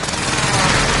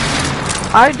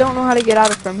 I don't know how to get out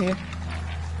of from here.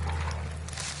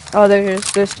 Oh, there's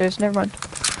stairs. Never mind.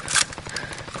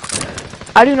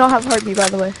 I do not have heartbeat, by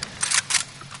the way.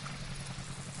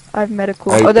 I have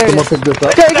medical. Hey, Oh, there it someone is. pick this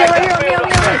up. Get right here, on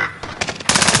me.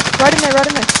 Right in there.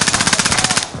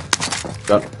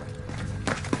 Got it.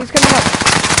 He's coming up.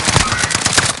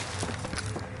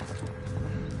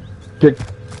 Pick.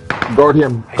 Guard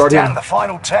him. It's Guard down him. to the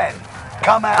final 10.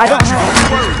 Come out. I don't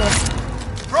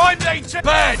have Prime day check.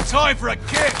 Bad time for a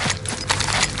kick.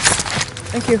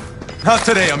 Thank you. Not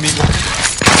today, amigo.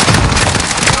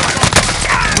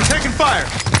 We're taking fire.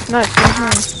 Nice.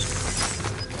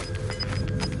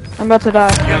 I'm about to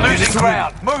die. You're losing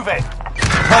ground. Move it.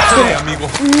 Not today, amigo.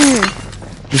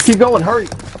 Just keep going. Hurry.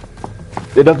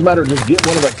 It doesn't matter. Just get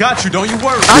one of us. Got you, don't you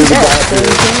worry. I'm dead.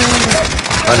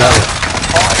 I know.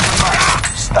 5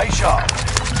 remain. Stay sharp.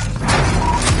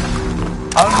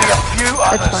 Only a few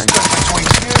others fine. stood between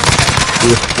you.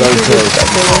 You're so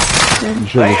close. You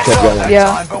should have just kept going. Yeah.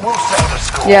 Time, but we'll settle the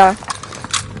score. Yeah.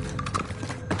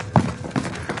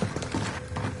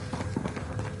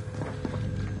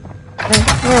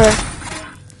 Alright.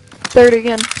 Third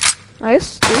again. I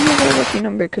guess 3 is a lucky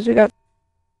number because we got.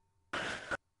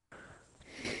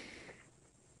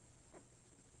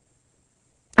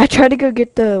 I tried to go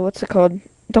get the, what's it called?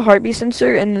 The heartbeat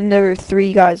sensor, and then there were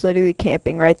 3 guys literally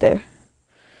camping right there.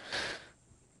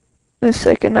 The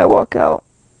second I walk out.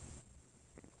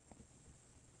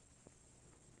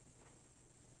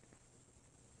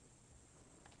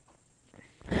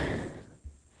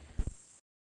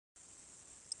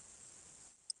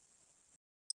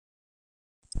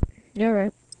 Yeah,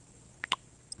 right.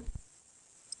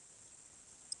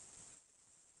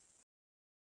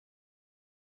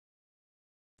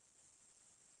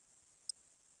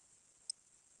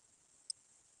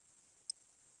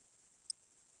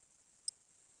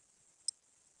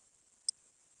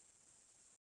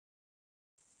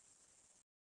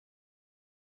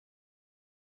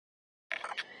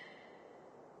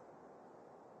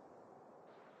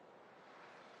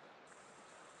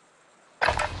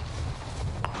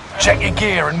 Check your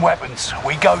gear and weapons.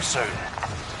 We go soon.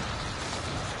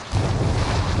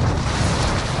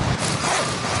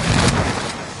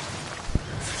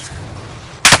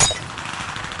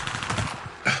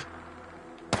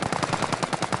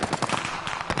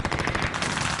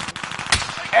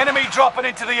 Enemy dropping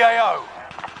into the AO.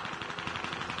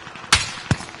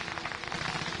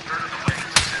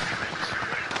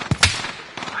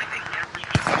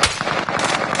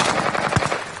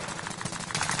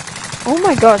 Oh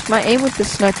my gosh, my aim with the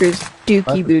sniper is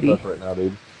dookie booty. Right now,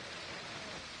 dude.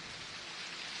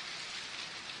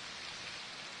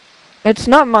 It's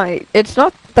not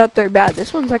that they're bad.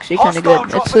 This one's actually kind of good.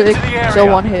 It's a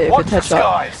one hit if it's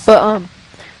headshot.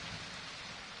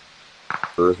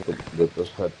 But This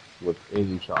head with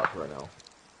easy shots right now.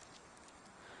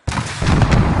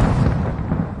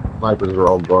 Snipers are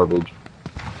all garbage.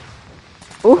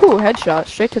 ooh, headshot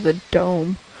straight to the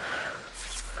dome.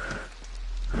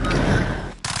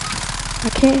 I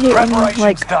can't hit anyone Preparation's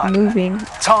like done. moving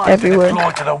Time everywhere. to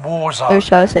deploy to the war Or zone.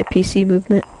 shall I say PC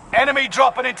movement? Enemy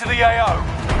dropping into the AO.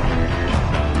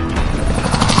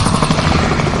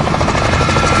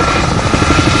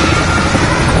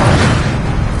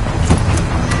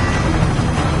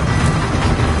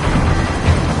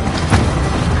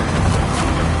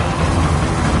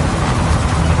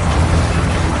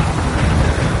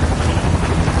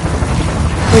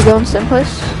 We're going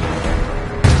someplace.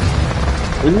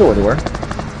 We can go anywhere.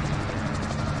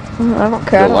 I don't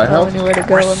care. I The don't know lighthouse? anywhere to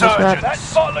go on this Resurgent. map. That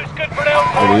spot looks good for an Me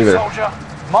LT, neither. soldier.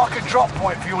 Mark a drop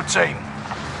point for your team.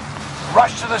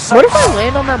 Rush to the safe What if I zone.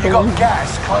 land on that You balloon? got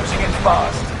gas closing in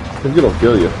fast. I think it'll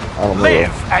kill you. I don't know.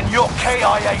 Live, and your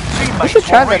KIA teammates should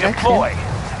try will that next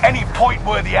redeploy. Any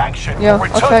point-worthy action Yeah, will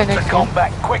I'll try return to next game.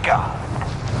 combat quicker.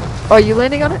 Are you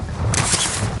landing on it?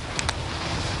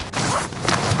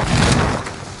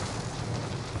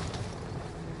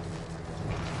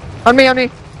 On me.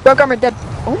 Broke armor, dead.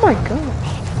 Oh my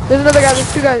gosh. There's another guy,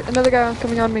 there's two guys, another guy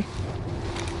coming on me.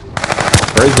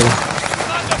 Crazy.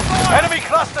 Enemy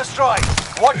cluster strike.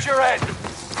 Watch your head.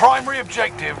 Primary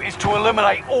objective is to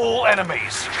eliminate all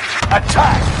enemies.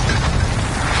 Attack!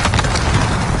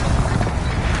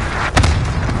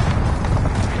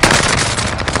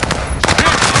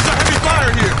 There's a heavy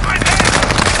fire here.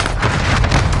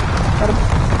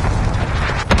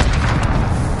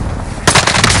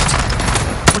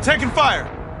 We're taking fire.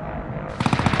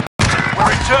 We're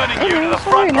returning you to the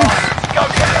front lines. Go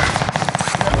get them.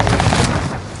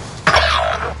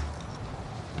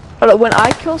 Hold on, when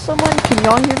I kill someone, can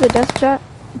y'all hear the death chat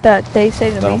that they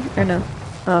say to No. me, or no?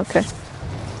 Oh, okay.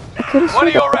 I could have One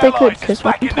of sworn your that they could, allies is because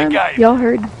one back in the time game. y'all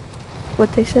heard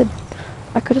what they said.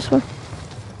 I could have sworn.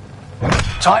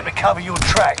 Time to cover your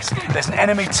tracks. There's an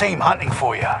enemy team hunting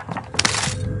for you.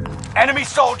 Enemy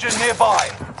soldiers nearby.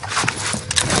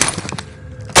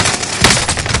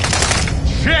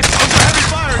 Shit, there's a heavy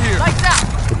fire here.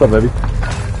 What's up, baby?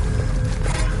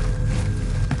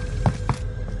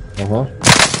 Uh-huh.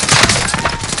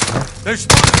 They're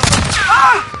spotted.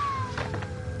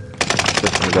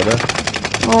 We got there.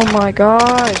 Oh my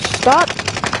gosh, stop!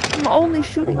 I'm only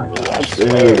shooting me, I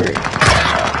swear. Dude.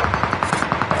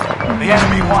 The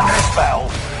enemy won this battle.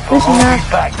 This We'll map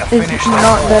be back to is finish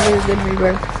not this. better than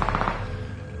Rebirth.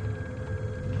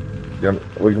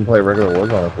 Yeah, we can play regular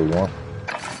Warzone if we want.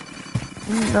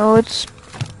 No, it's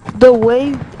the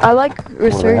way I like they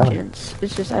Resurgence.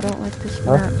 It's just I don't like this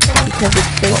Huh? map because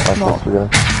it's so That's small. what we're gonna-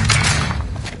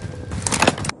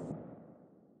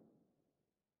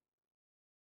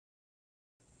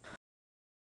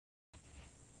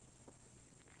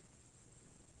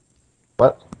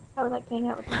 What? I would like to hang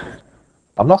out with you.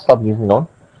 I'm not stopping you from going.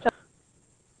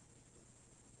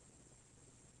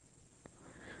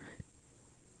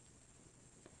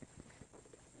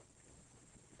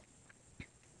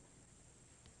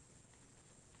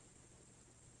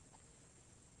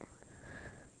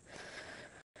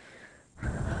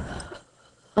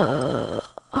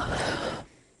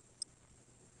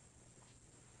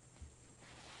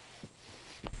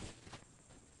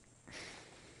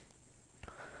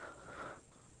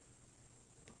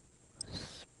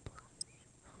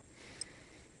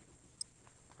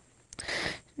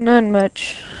 Not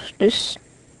much. Just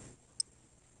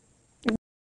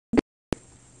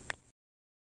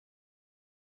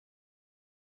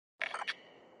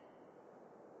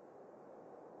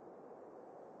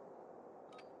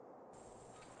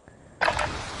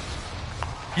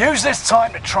Use this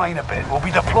time to train a bit. We'll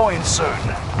be deploying soon.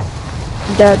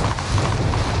 dead.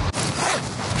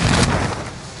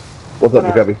 What's up,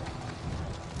 McCubby?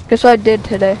 Guess what I did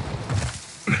today?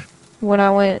 When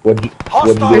I went, What'd you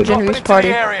Hostile do? Virgin dropping Reese into party.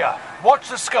 the area. Watch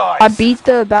the skies. I beat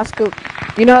the basketball.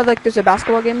 You know how like there's a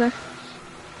basketball game there?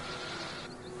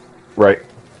 Right.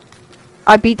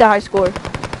 I beat the high score.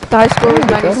 The high score was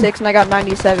 96 and I got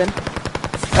 97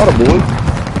 Atta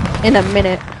boy. in a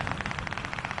minute.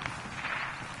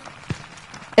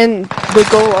 And the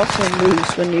goal also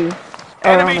moves when you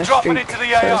are Enemy on a dropping streak, into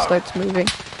the so it AO. starts moving.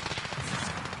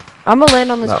 I'm gonna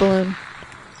land on this No. balloon.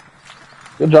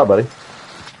 Good job, buddy.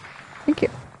 Thank you.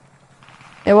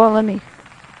 It won't let me.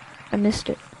 I missed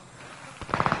it.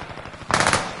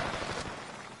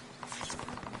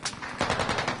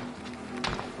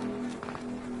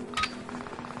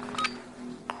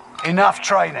 Enough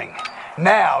training.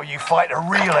 Now you fight a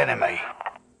real enemy.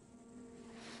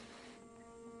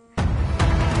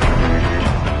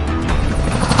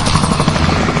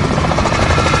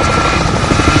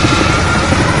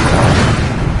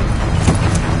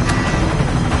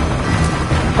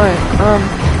 Alright,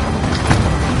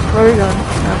 where are we going?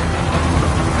 No.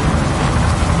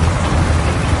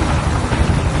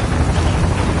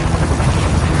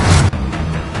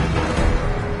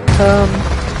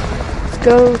 Let's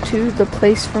go to the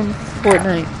place from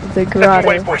Fortnite, the grotto.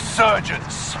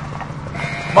 Resurgence.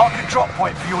 Mark a drop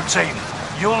point for your team.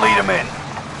 You'll lead them in.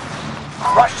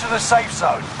 Rush to the safe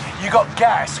zone. You got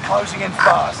gas closing in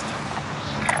fast.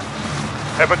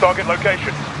 Have a target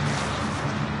location.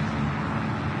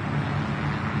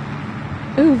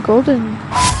 Ooh, golden.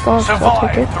 box, I'll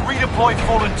Survive take it. to redeploy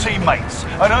fallen teammates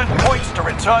and earn points to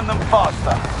return them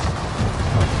faster.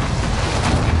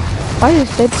 Why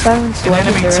is Dead Silence An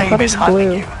enemy legendary? I team thought it is was hunting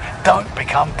blue. you. Don't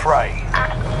become prey.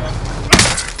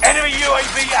 Enemy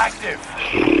UAV active.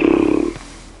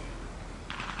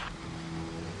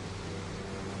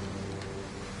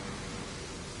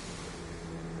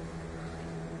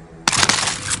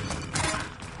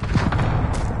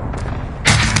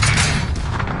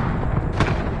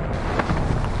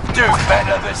 Do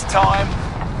better this time.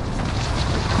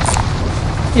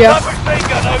 Yeah. Machine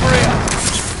gun over here.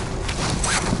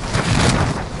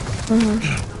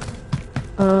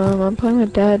 I'm playing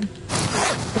with Dad.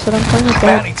 I said I'm playing with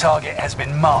Dad. Bounty target has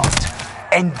been marked.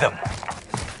 End them.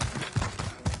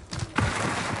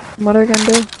 What are we gonna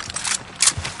do?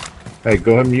 Hey,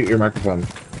 go ahead and mute your microphone.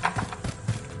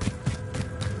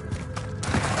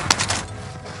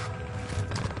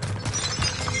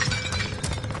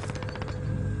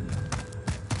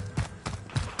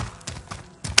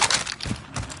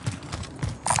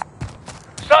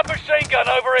 Submachine gun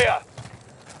over here.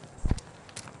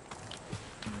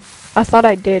 I thought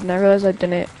I did, and I realized I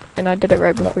didn't, and I did it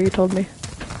right before you told me.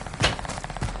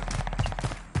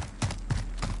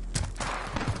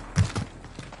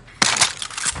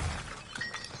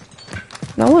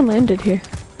 No one landed here.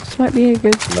 This might be a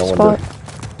good No one spot. did.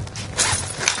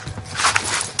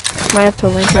 Might have to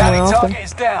link him more Bounty often. target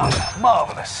is down.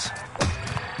 Marvelous.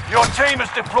 Your team has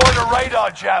deployed a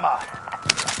radar jammer.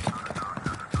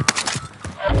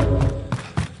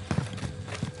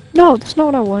 No, that's not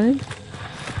what I wanted.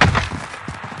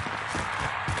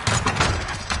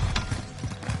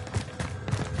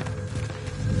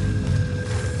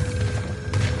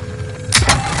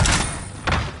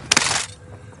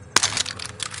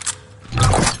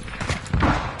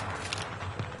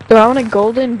 Do I want a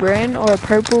golden Bren or a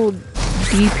purple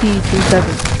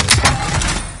DP27?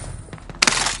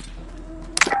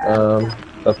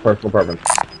 That's personal preference.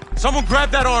 Someone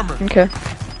grab that armor. Okay.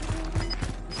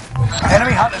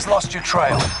 Enemy hunters lost your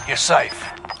trail. You're safe.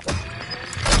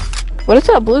 What is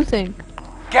that blue thing?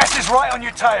 Gas is right on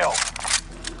your tail.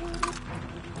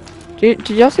 Did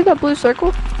y'all see that blue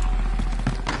circle?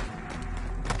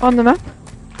 On the map?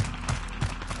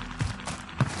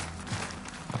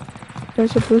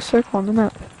 There's a blue circle on the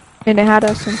map. And it had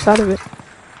us inside of it.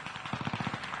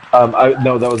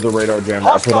 No, that was the radar jammer.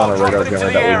 I put on Hostile a radar dropping into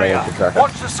jammer the that we area. made to track it.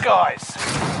 Watch the skies.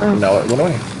 No, it went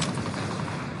away.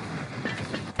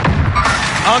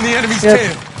 On the enemy's Yep.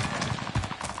 tail.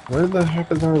 Where the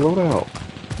heck is our loadout?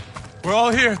 We're all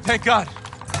here, thank God.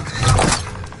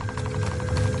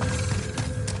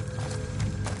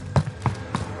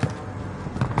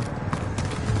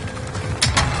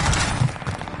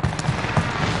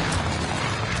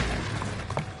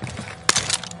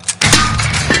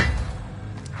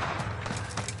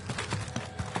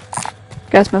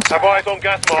 Gas mask. Have eyes on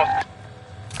gas mask.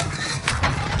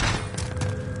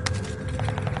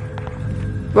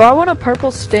 Do I want a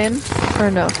purple stin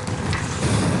or no?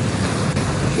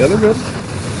 Yeah, they're good.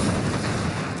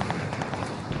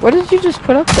 What did you just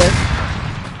put up there?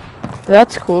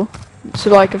 That's cool. So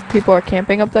like if people are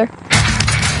camping up there?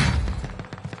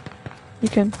 You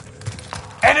can.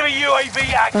 Enemy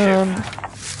UAV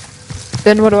active.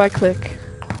 Then what do I click?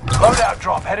 Loadout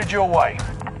drop headed your way.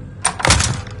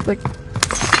 Like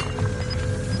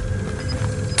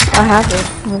I have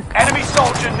it. Look. Enemy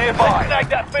soldier nearby. Snag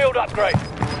that field upgrade.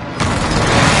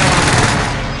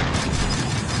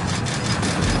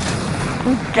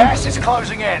 Gas is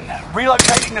closing in.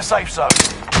 Relocating the safe zone.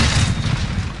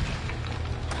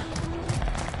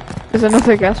 There's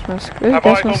another gas mask. There's a Have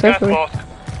gas eyes on mask gas everywhere. mask.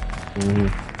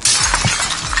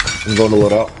 I'm going to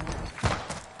load out.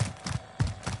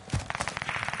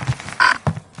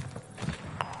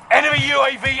 Enemy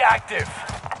UAV active.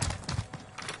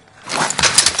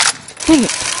 Dang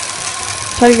it.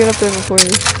 Try to get up there before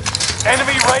you.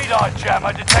 Enemy radar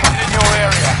jammer detected in your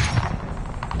area.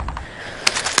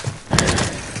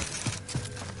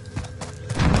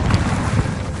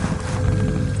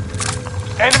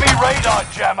 Enemy radar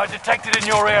jammer detected in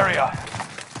your area.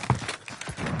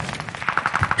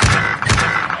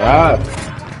 Ah,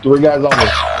 3 guys on me.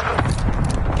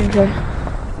 Okay.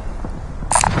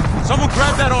 Someone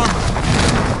grab that armor.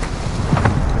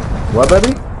 What,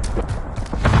 baby?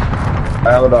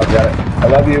 I have a dog, got it. I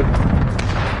love you.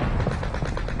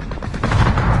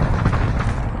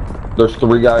 There's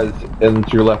 3 guys in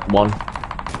to your left, 1.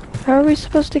 How are we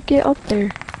supposed to get up there?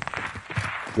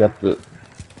 You have to...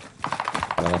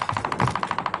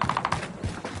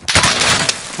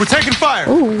 We're taking fire.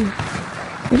 Ooh.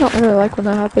 You don't really like when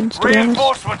that happens, to be honest.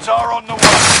 Reinforcements are on the way.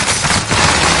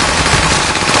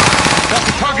 Got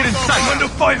the target in sight. Under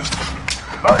fire!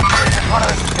 Mercenaries are trying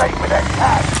to escape with their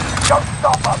cash. Don't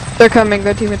stop them! They're coming.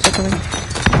 Their teammates are coming.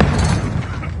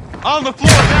 On the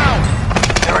floor now.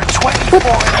 There are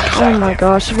 24 enemies Oh my active.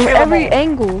 gosh! From Kill 'em every all.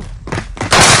 angle.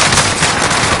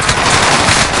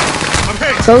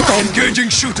 Okay. Both angles. Engaging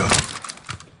shooter.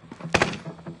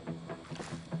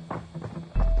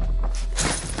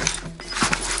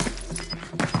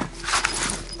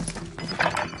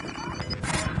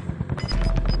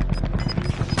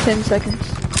 Ten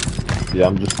seconds. Yeah,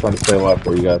 I'm just trying to stay alive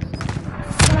for you guys.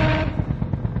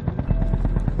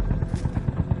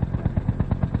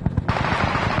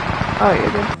 Oh,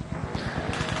 you're good.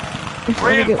 If I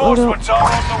wanna get lit up. Reinforcements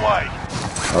are on the way.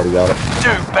 Already got it. Do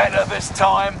better this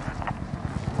time.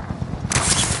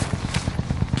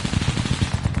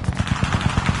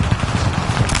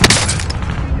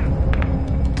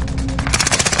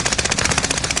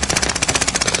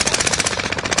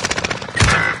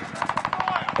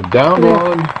 I'm down Okay.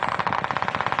 one.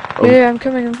 Yeah, I'm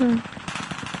coming.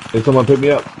 Did someone pick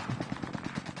me up?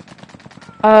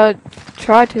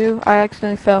 Try to. I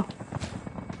accidentally fell.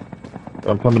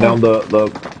 I'm coming down the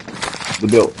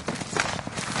build.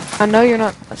 I know you're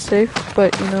not safe,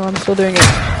 but you know I'm still doing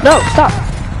it. No, stop!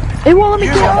 It won't let me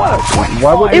You get are one up! of 25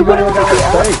 Why would It you wouldn't run let me out get of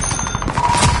up! space?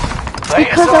 They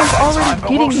Because I was deserve that already time,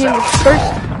 but getting we'll him settle.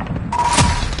 first.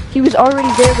 He was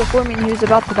already there before me and he was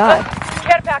about to die.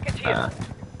 Care package here.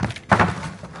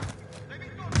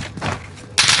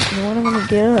 You want him to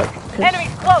get up. 'Cause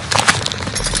Enemies close.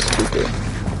 stupid.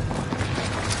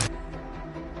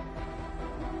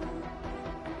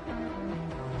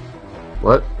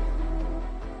 What?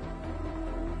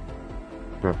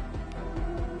 Huh.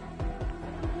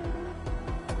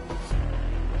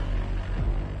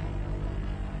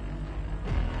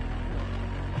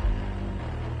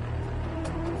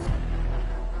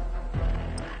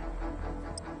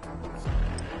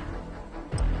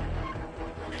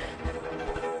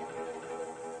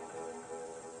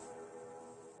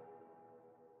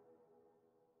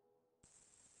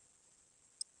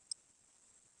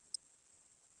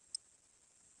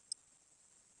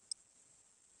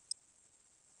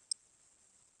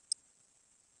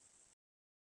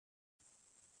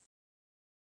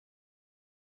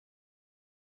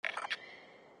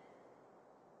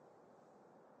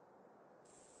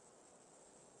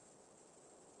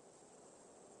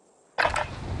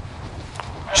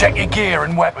 Check your gear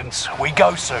and weapons. We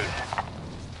go soon.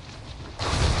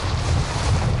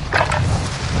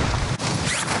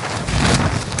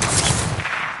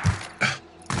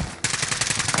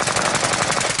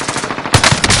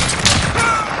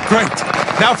 Great.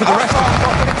 Now for the rest. Hostiles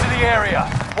dropping into the area.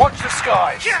 Watch the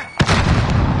skies.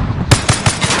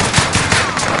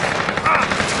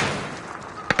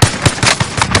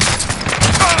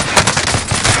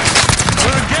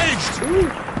 We're engaged.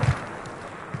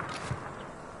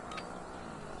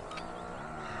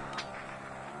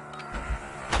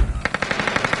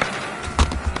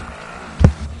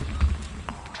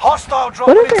 Hostile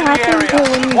dropping Whatever into the happens to area.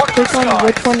 when you Watch the click on skies.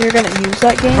 which one you're gonna use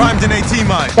that game, Primed an AT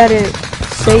mine. that it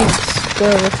saves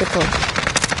the, what's it called?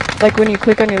 Like when you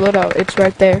click on your loadout, it's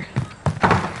right there.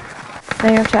 Now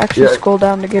you have to actually Yeah. scroll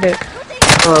down to get it.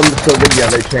 So then, yeah,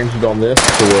 they changed it on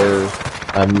this to where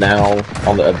now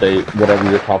on the update, whatever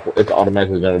your top, it's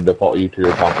automatically going to default you to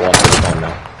your top one every time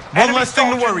now. One Enemy less thing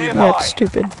to soldier worry nearby. about. Yeah, it's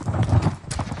stupid.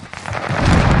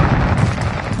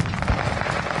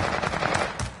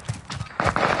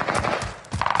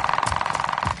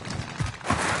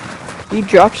 You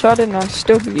drop shot it and I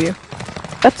still beat you.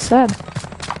 That's sad.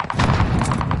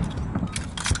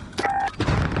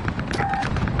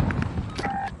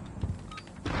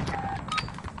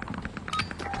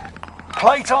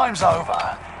 Playtime's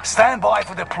over. Stand by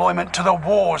for deployment to the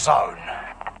war zone.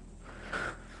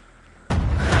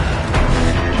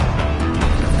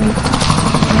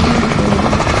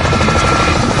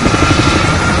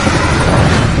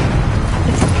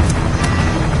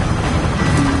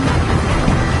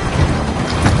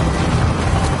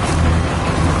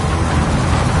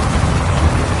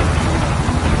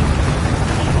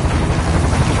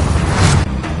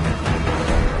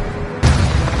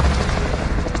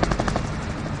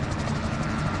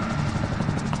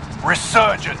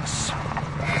 Resurgence.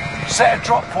 Set a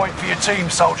drop point for your team,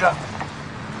 soldier.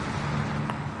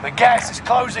 The gas is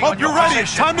closing Hope on your you're ready.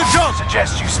 position. Time to jump.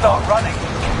 Suggest you start running.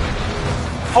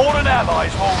 Fallen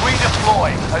allies will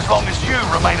redeploy as long as you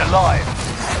remain alive.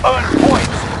 Earn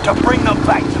points to bring them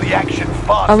back to the action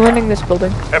faster. I'm running this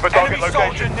building. Enemy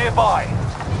soldier nearby.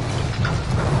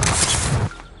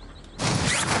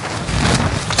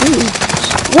 Ooh.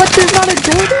 What? There's not a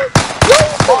door there? Why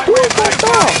is the Find door where closed they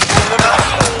off?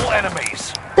 eliminate all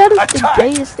enemies. That is the Attack!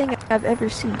 gayest thing I've ever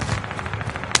seen. Enemy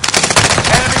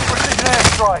precision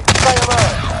airstrike. Stay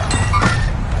alert.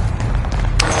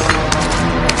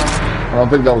 I don't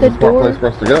think that was The a smart door- place for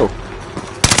us to go.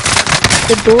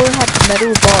 The door had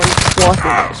metal bars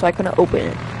blocking it, so I couldn't open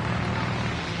it.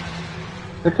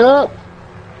 Pick up.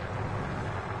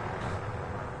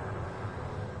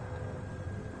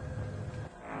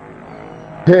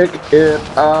 Pick it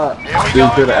up. Here we go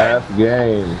Stupid again. ass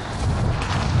game.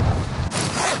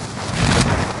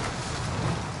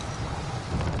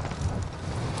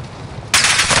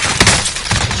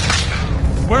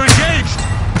 We're engaged!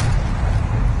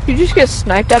 You just get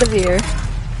sniped out of the air.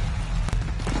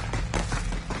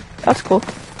 That's cool.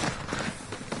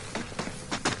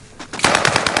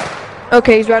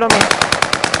 Okay, he's right on me.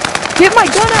 Get my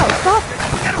gun out! Stop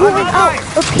pulling out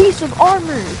a piece of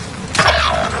armor!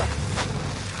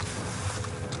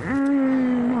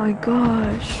 My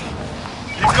gosh.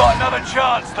 You've got another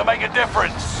chance to make a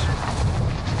difference.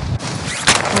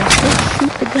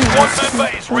 Shoot the gun. Squad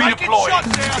member is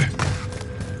redeploying.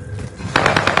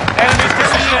 Enemy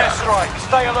precision airstrike.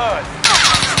 Stay alert.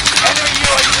 Enemy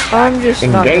UAV. I'm just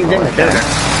not gonna win there.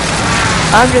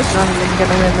 I'm just not even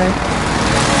gonna win there.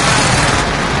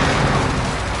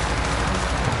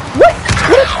 What?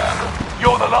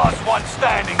 You're the last one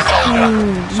standing, soldier.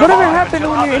 Whatever Survive happened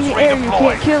until when you're in others the air, you redeploy.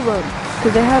 can't kill them.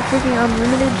 Because they have freaking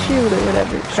unlimited shield or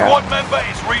whatever. Squad member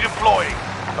is redeploying.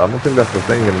 I don't think that's the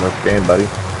thing in this game, buddy.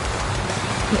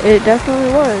 It definitely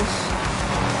was.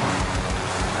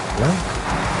 Well,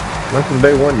 not from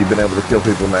day one you've been able to kill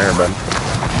people in the air, bud.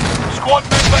 Squad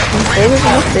member is There was an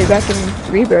redeploying. update back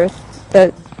in Rebirth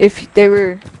that if they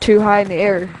were too high in the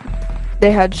air,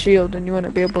 they had shield and you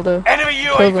wouldn't be able to Enemy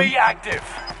Kill UAV them. active.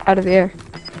 out of the air.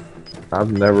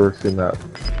 I've never seen that.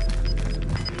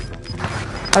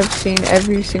 I've seen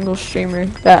every single streamer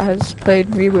that has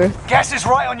played Rebirth Gas is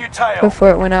right on your tail. before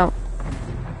it went out.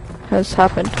 Has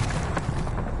happened.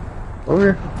 Over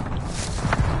here.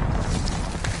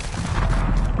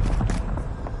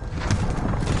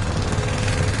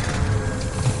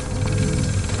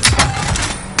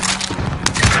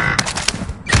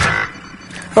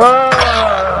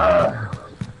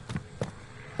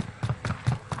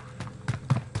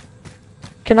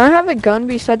 Can I have a gun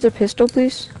besides a pistol,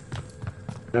 please?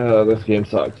 This game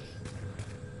sucks.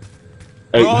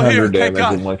 We're all here, 800 thank damage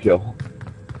God. in one kill.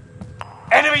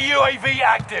 Enemy UAV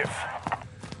active.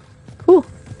 Cool.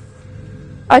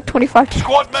 I had 25 damage.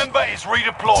 Squad member is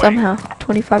redeploying. Somehow.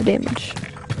 25 damage.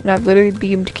 And I've literally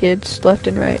beamed kids left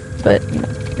and right. But, you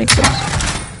know, makes sense.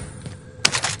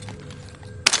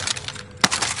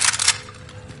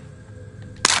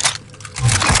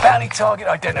 Bounty target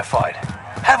identified.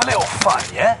 Have a little fun,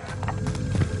 yeah?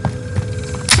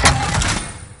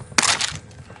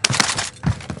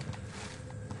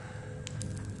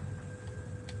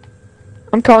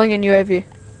 I'm calling in UAV.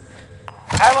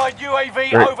 Allied UAV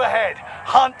Great. overhead.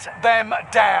 Hunt them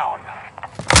down.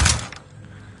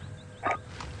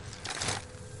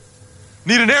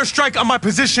 Need an airstrike on my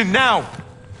position now!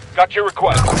 Got your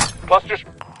request. Clusters.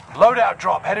 Loadout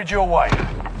drop headed your way. Make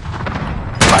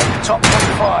the top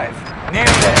 25. Nearly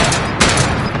there.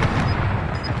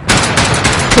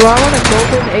 Do I want a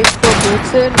golden H4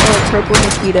 Blitzen or a purple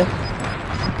Nikita?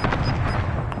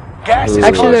 Gas is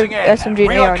Actually, closing they're in. SMG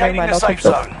and AR, never Relocating mind, the I'll safe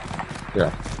take both. zone.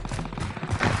 Yeah.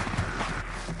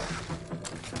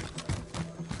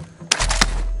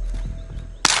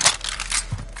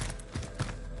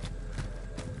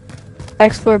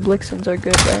 X4 Blixens are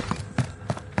good, right?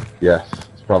 Yes.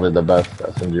 It's probably the best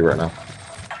SMG right now.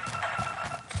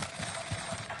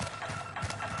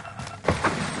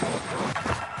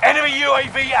 Enemy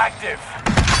UAV active.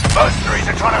 Mercenaries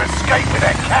are trying to escape with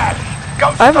their cash. Go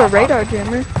I have a stop 'em. radar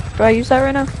jammer. Do I use that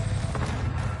right now?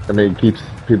 I mean, it keeps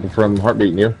people from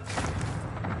heartbeating you.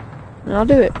 And I'll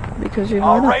do it, because you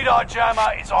Our never know. radar jammer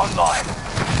is online.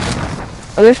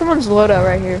 Oh, there's someone's loadout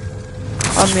right here.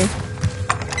 On me.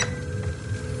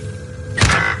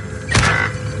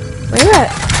 Where you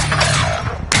at?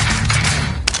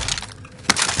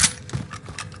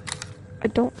 I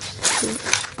don't see it.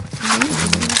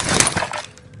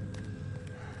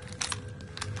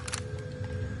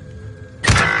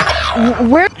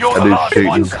 Where? You're That the dude's last cheating.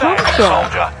 one standing, Come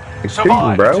from? soldier. He's Survive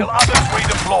cheating, bro. until others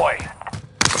redeploy.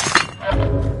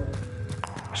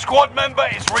 Squad member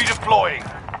is redeploying.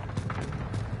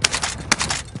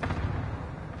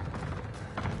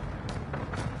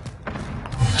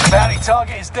 Bounty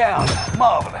target is down.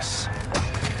 Marvelous.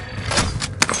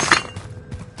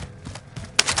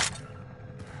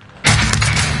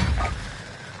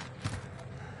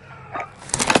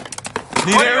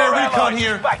 Need One of air your recon allies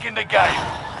here! is back in the game.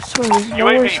 I swear there's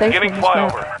nowhere safe from this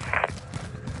map.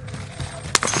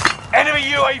 Enemy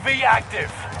UAV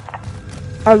active.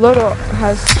 Our loadout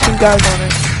has 2 guys on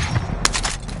it.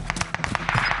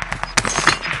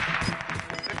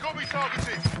 They've got me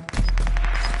targeted.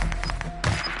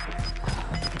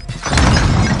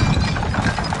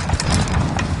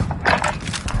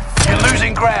 You're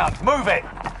losing ground. Move it.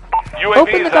 UAV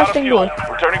Open the is out of goddamn fuel. door.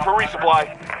 Returning for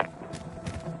resupply.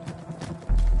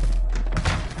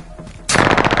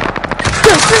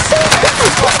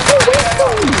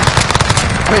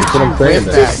 That's what I'm saying.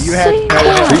 That you had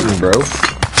Cheating, bro.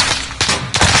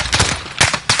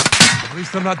 At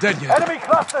least I'm not dead yet. Enemy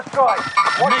cluster strike.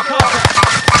 Make contact.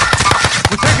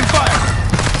 We're taking fire.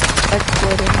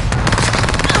 Exploding.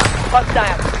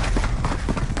 Hostile.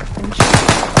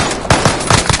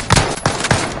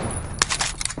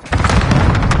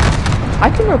 I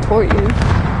can report you.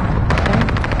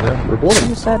 Yeah, report him.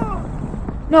 You said.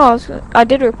 No, I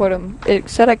did report him. It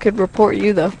said I could report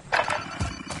you though.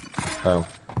 Oh.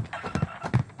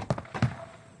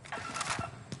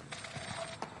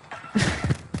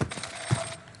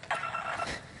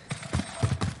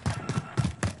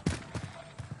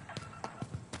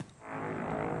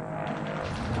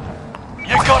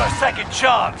 You got a second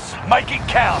chance. Make it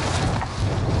count.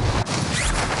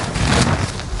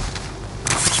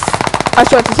 I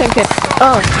shot the same kid.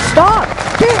 Stop!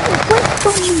 Get away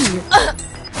from me!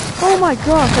 Oh my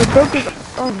gosh, I broke his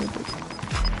arm.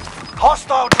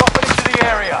 Hostile dropping into the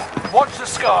area. Watch the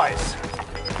skies.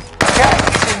 Gas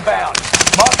is inbound.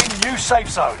 Marking new safe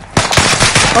zone.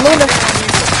 On the window.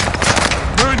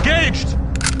 We're engaged.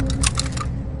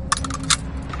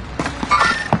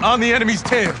 On the enemy's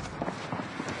tail.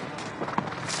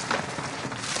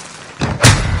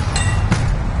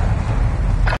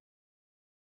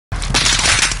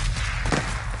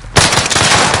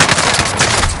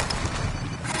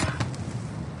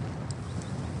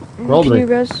 Roll Can me. you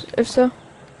guys, if so?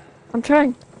 I'm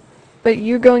trying. But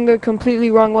you're going the completely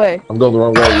wrong way. I'm going the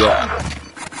wrong way, yeah.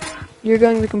 You're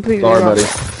going the completely Sorry, wrong buddy. way.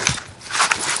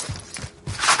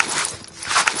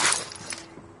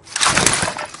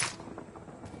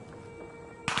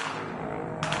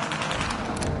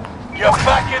 You're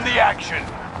back in the action.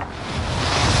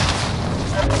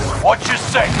 Watch your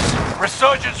six.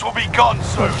 Resurgence will be gone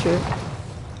soon. Oh shit.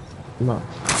 Come on.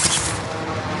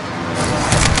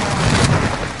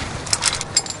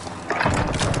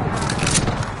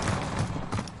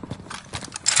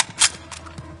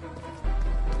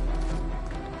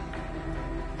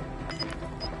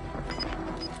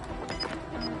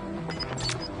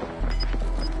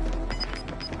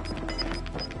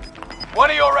 One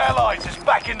of your allies is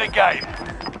back in the game.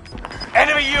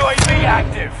 Enemy UAV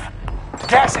active.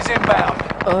 Gas is inbound.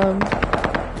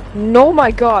 No,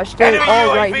 my gosh, they're Enemy all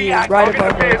UAV right here, active. right Target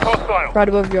above appears us, hostile. right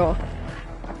above y'all.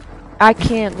 I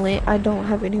can't land. I don't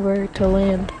have anywhere to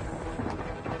land.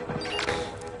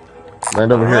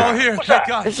 Land over We're all here. here. Thank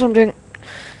God. There's something.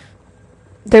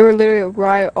 They were literally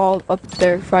right all up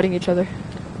there fighting each other.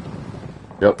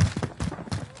 Yep.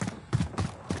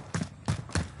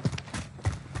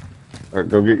 Alright,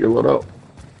 go get your load out.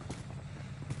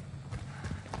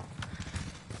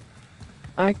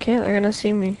 I can't. They're gonna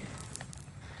see me.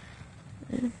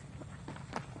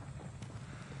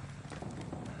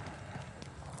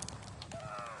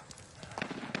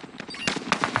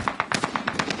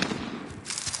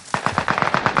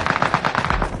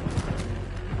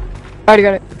 Already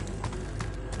got it.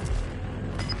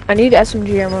 I need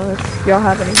SMG ammo if y'all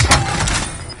have any.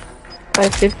 I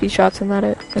have 50 shots and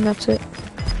that's it.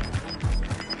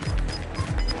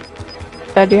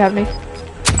 Do you have any?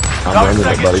 I'm No landing it,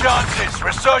 second buddy. chances.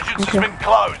 Resurgence Okay. has been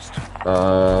closed.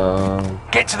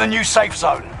 Get to the new safe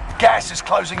zone. Gas is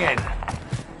closing in.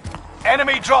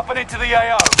 Enemy dropping into the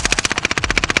AO.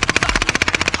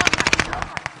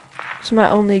 It's my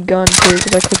only gun too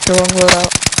because I clicked the wrong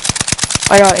loadout.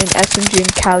 I got an SMG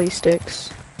and Cali sticks.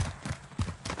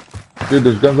 Dude,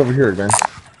 there's guns over here, man.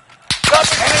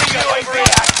 Enemy UAV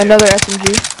active. Another SMG.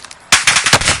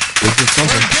 This is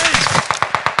something.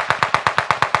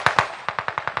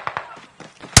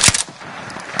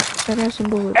 That has some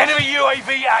bullets. Enemy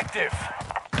UAV active.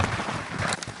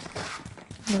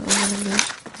 No, I'm gonna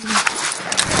miss.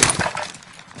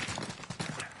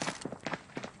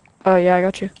 Oh yeah, I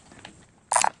got you.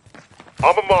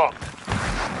 I'm a mark.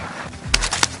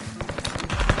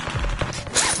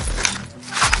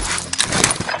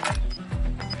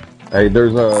 Hey,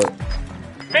 there's a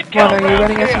Juan, are you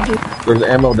running SMG? there's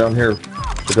ammo down here,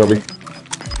 Jacoby.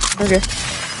 Okay.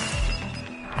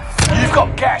 You've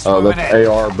got gas Oh, moving that's in.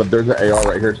 AR, but there's an AR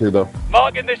right here too, though.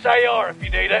 Marking this AR if you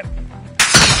need it.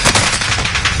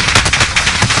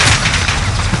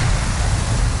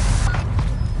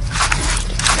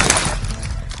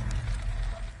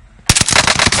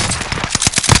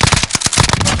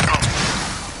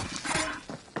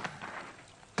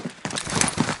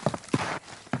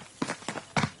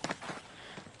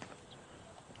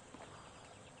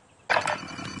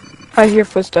 I hear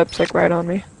footsteps like right on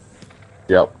me.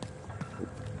 Yep.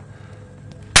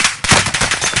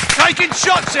 Taking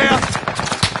shots here!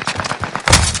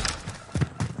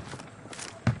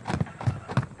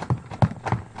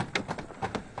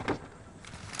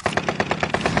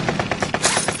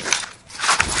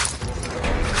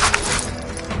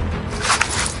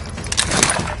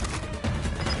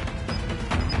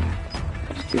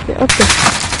 You get up there.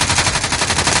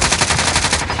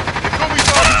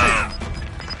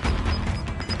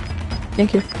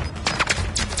 Thank you.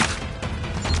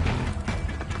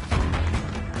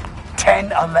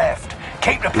 10 are left.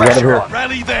 Keep the got him pressure here. on.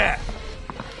 Rally there.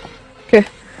 Okay.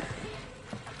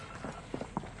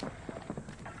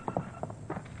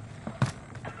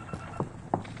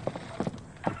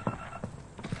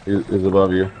 Is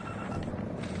above you.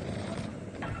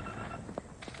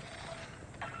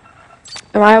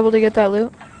 Am I able to get that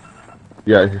loot?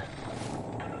 Yeah.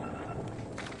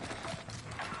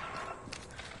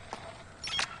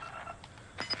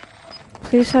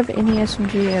 Please have any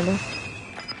SMG ammo.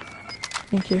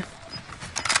 Thank you.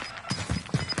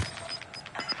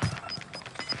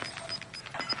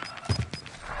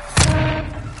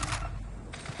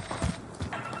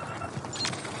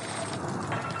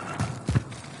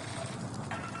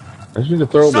 I just need a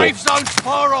throwable. Safe zone's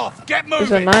far off. Get moving.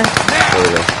 There's a knife. Now. There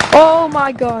we go. Oh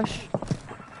my gosh.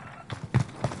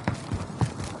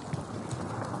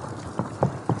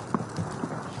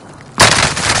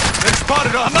 They've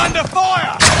spotted us. I'm under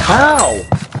fire. How?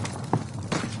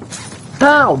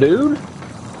 How, dude?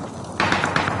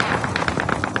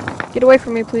 Get away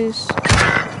from me, please.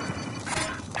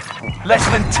 Less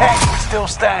than 10 still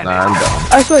standing. Nah, I'm done.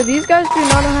 I swear, these guys do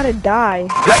not know how to die.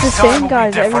 It's Next the time will same be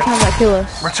guys every different. time that kill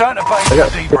us. Return to base I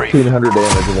got and debrief. 1,500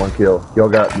 damage in one kill. Y'all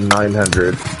got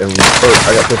 900. And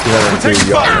I got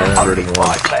 1,502. Y'all got 901.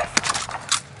 5 left.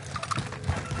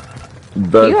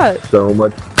 That's got- so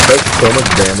much. That's so much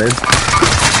damage.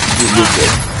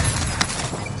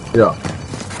 Yeah.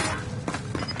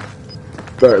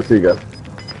 Alright, see you guys.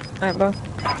 Alright, bro.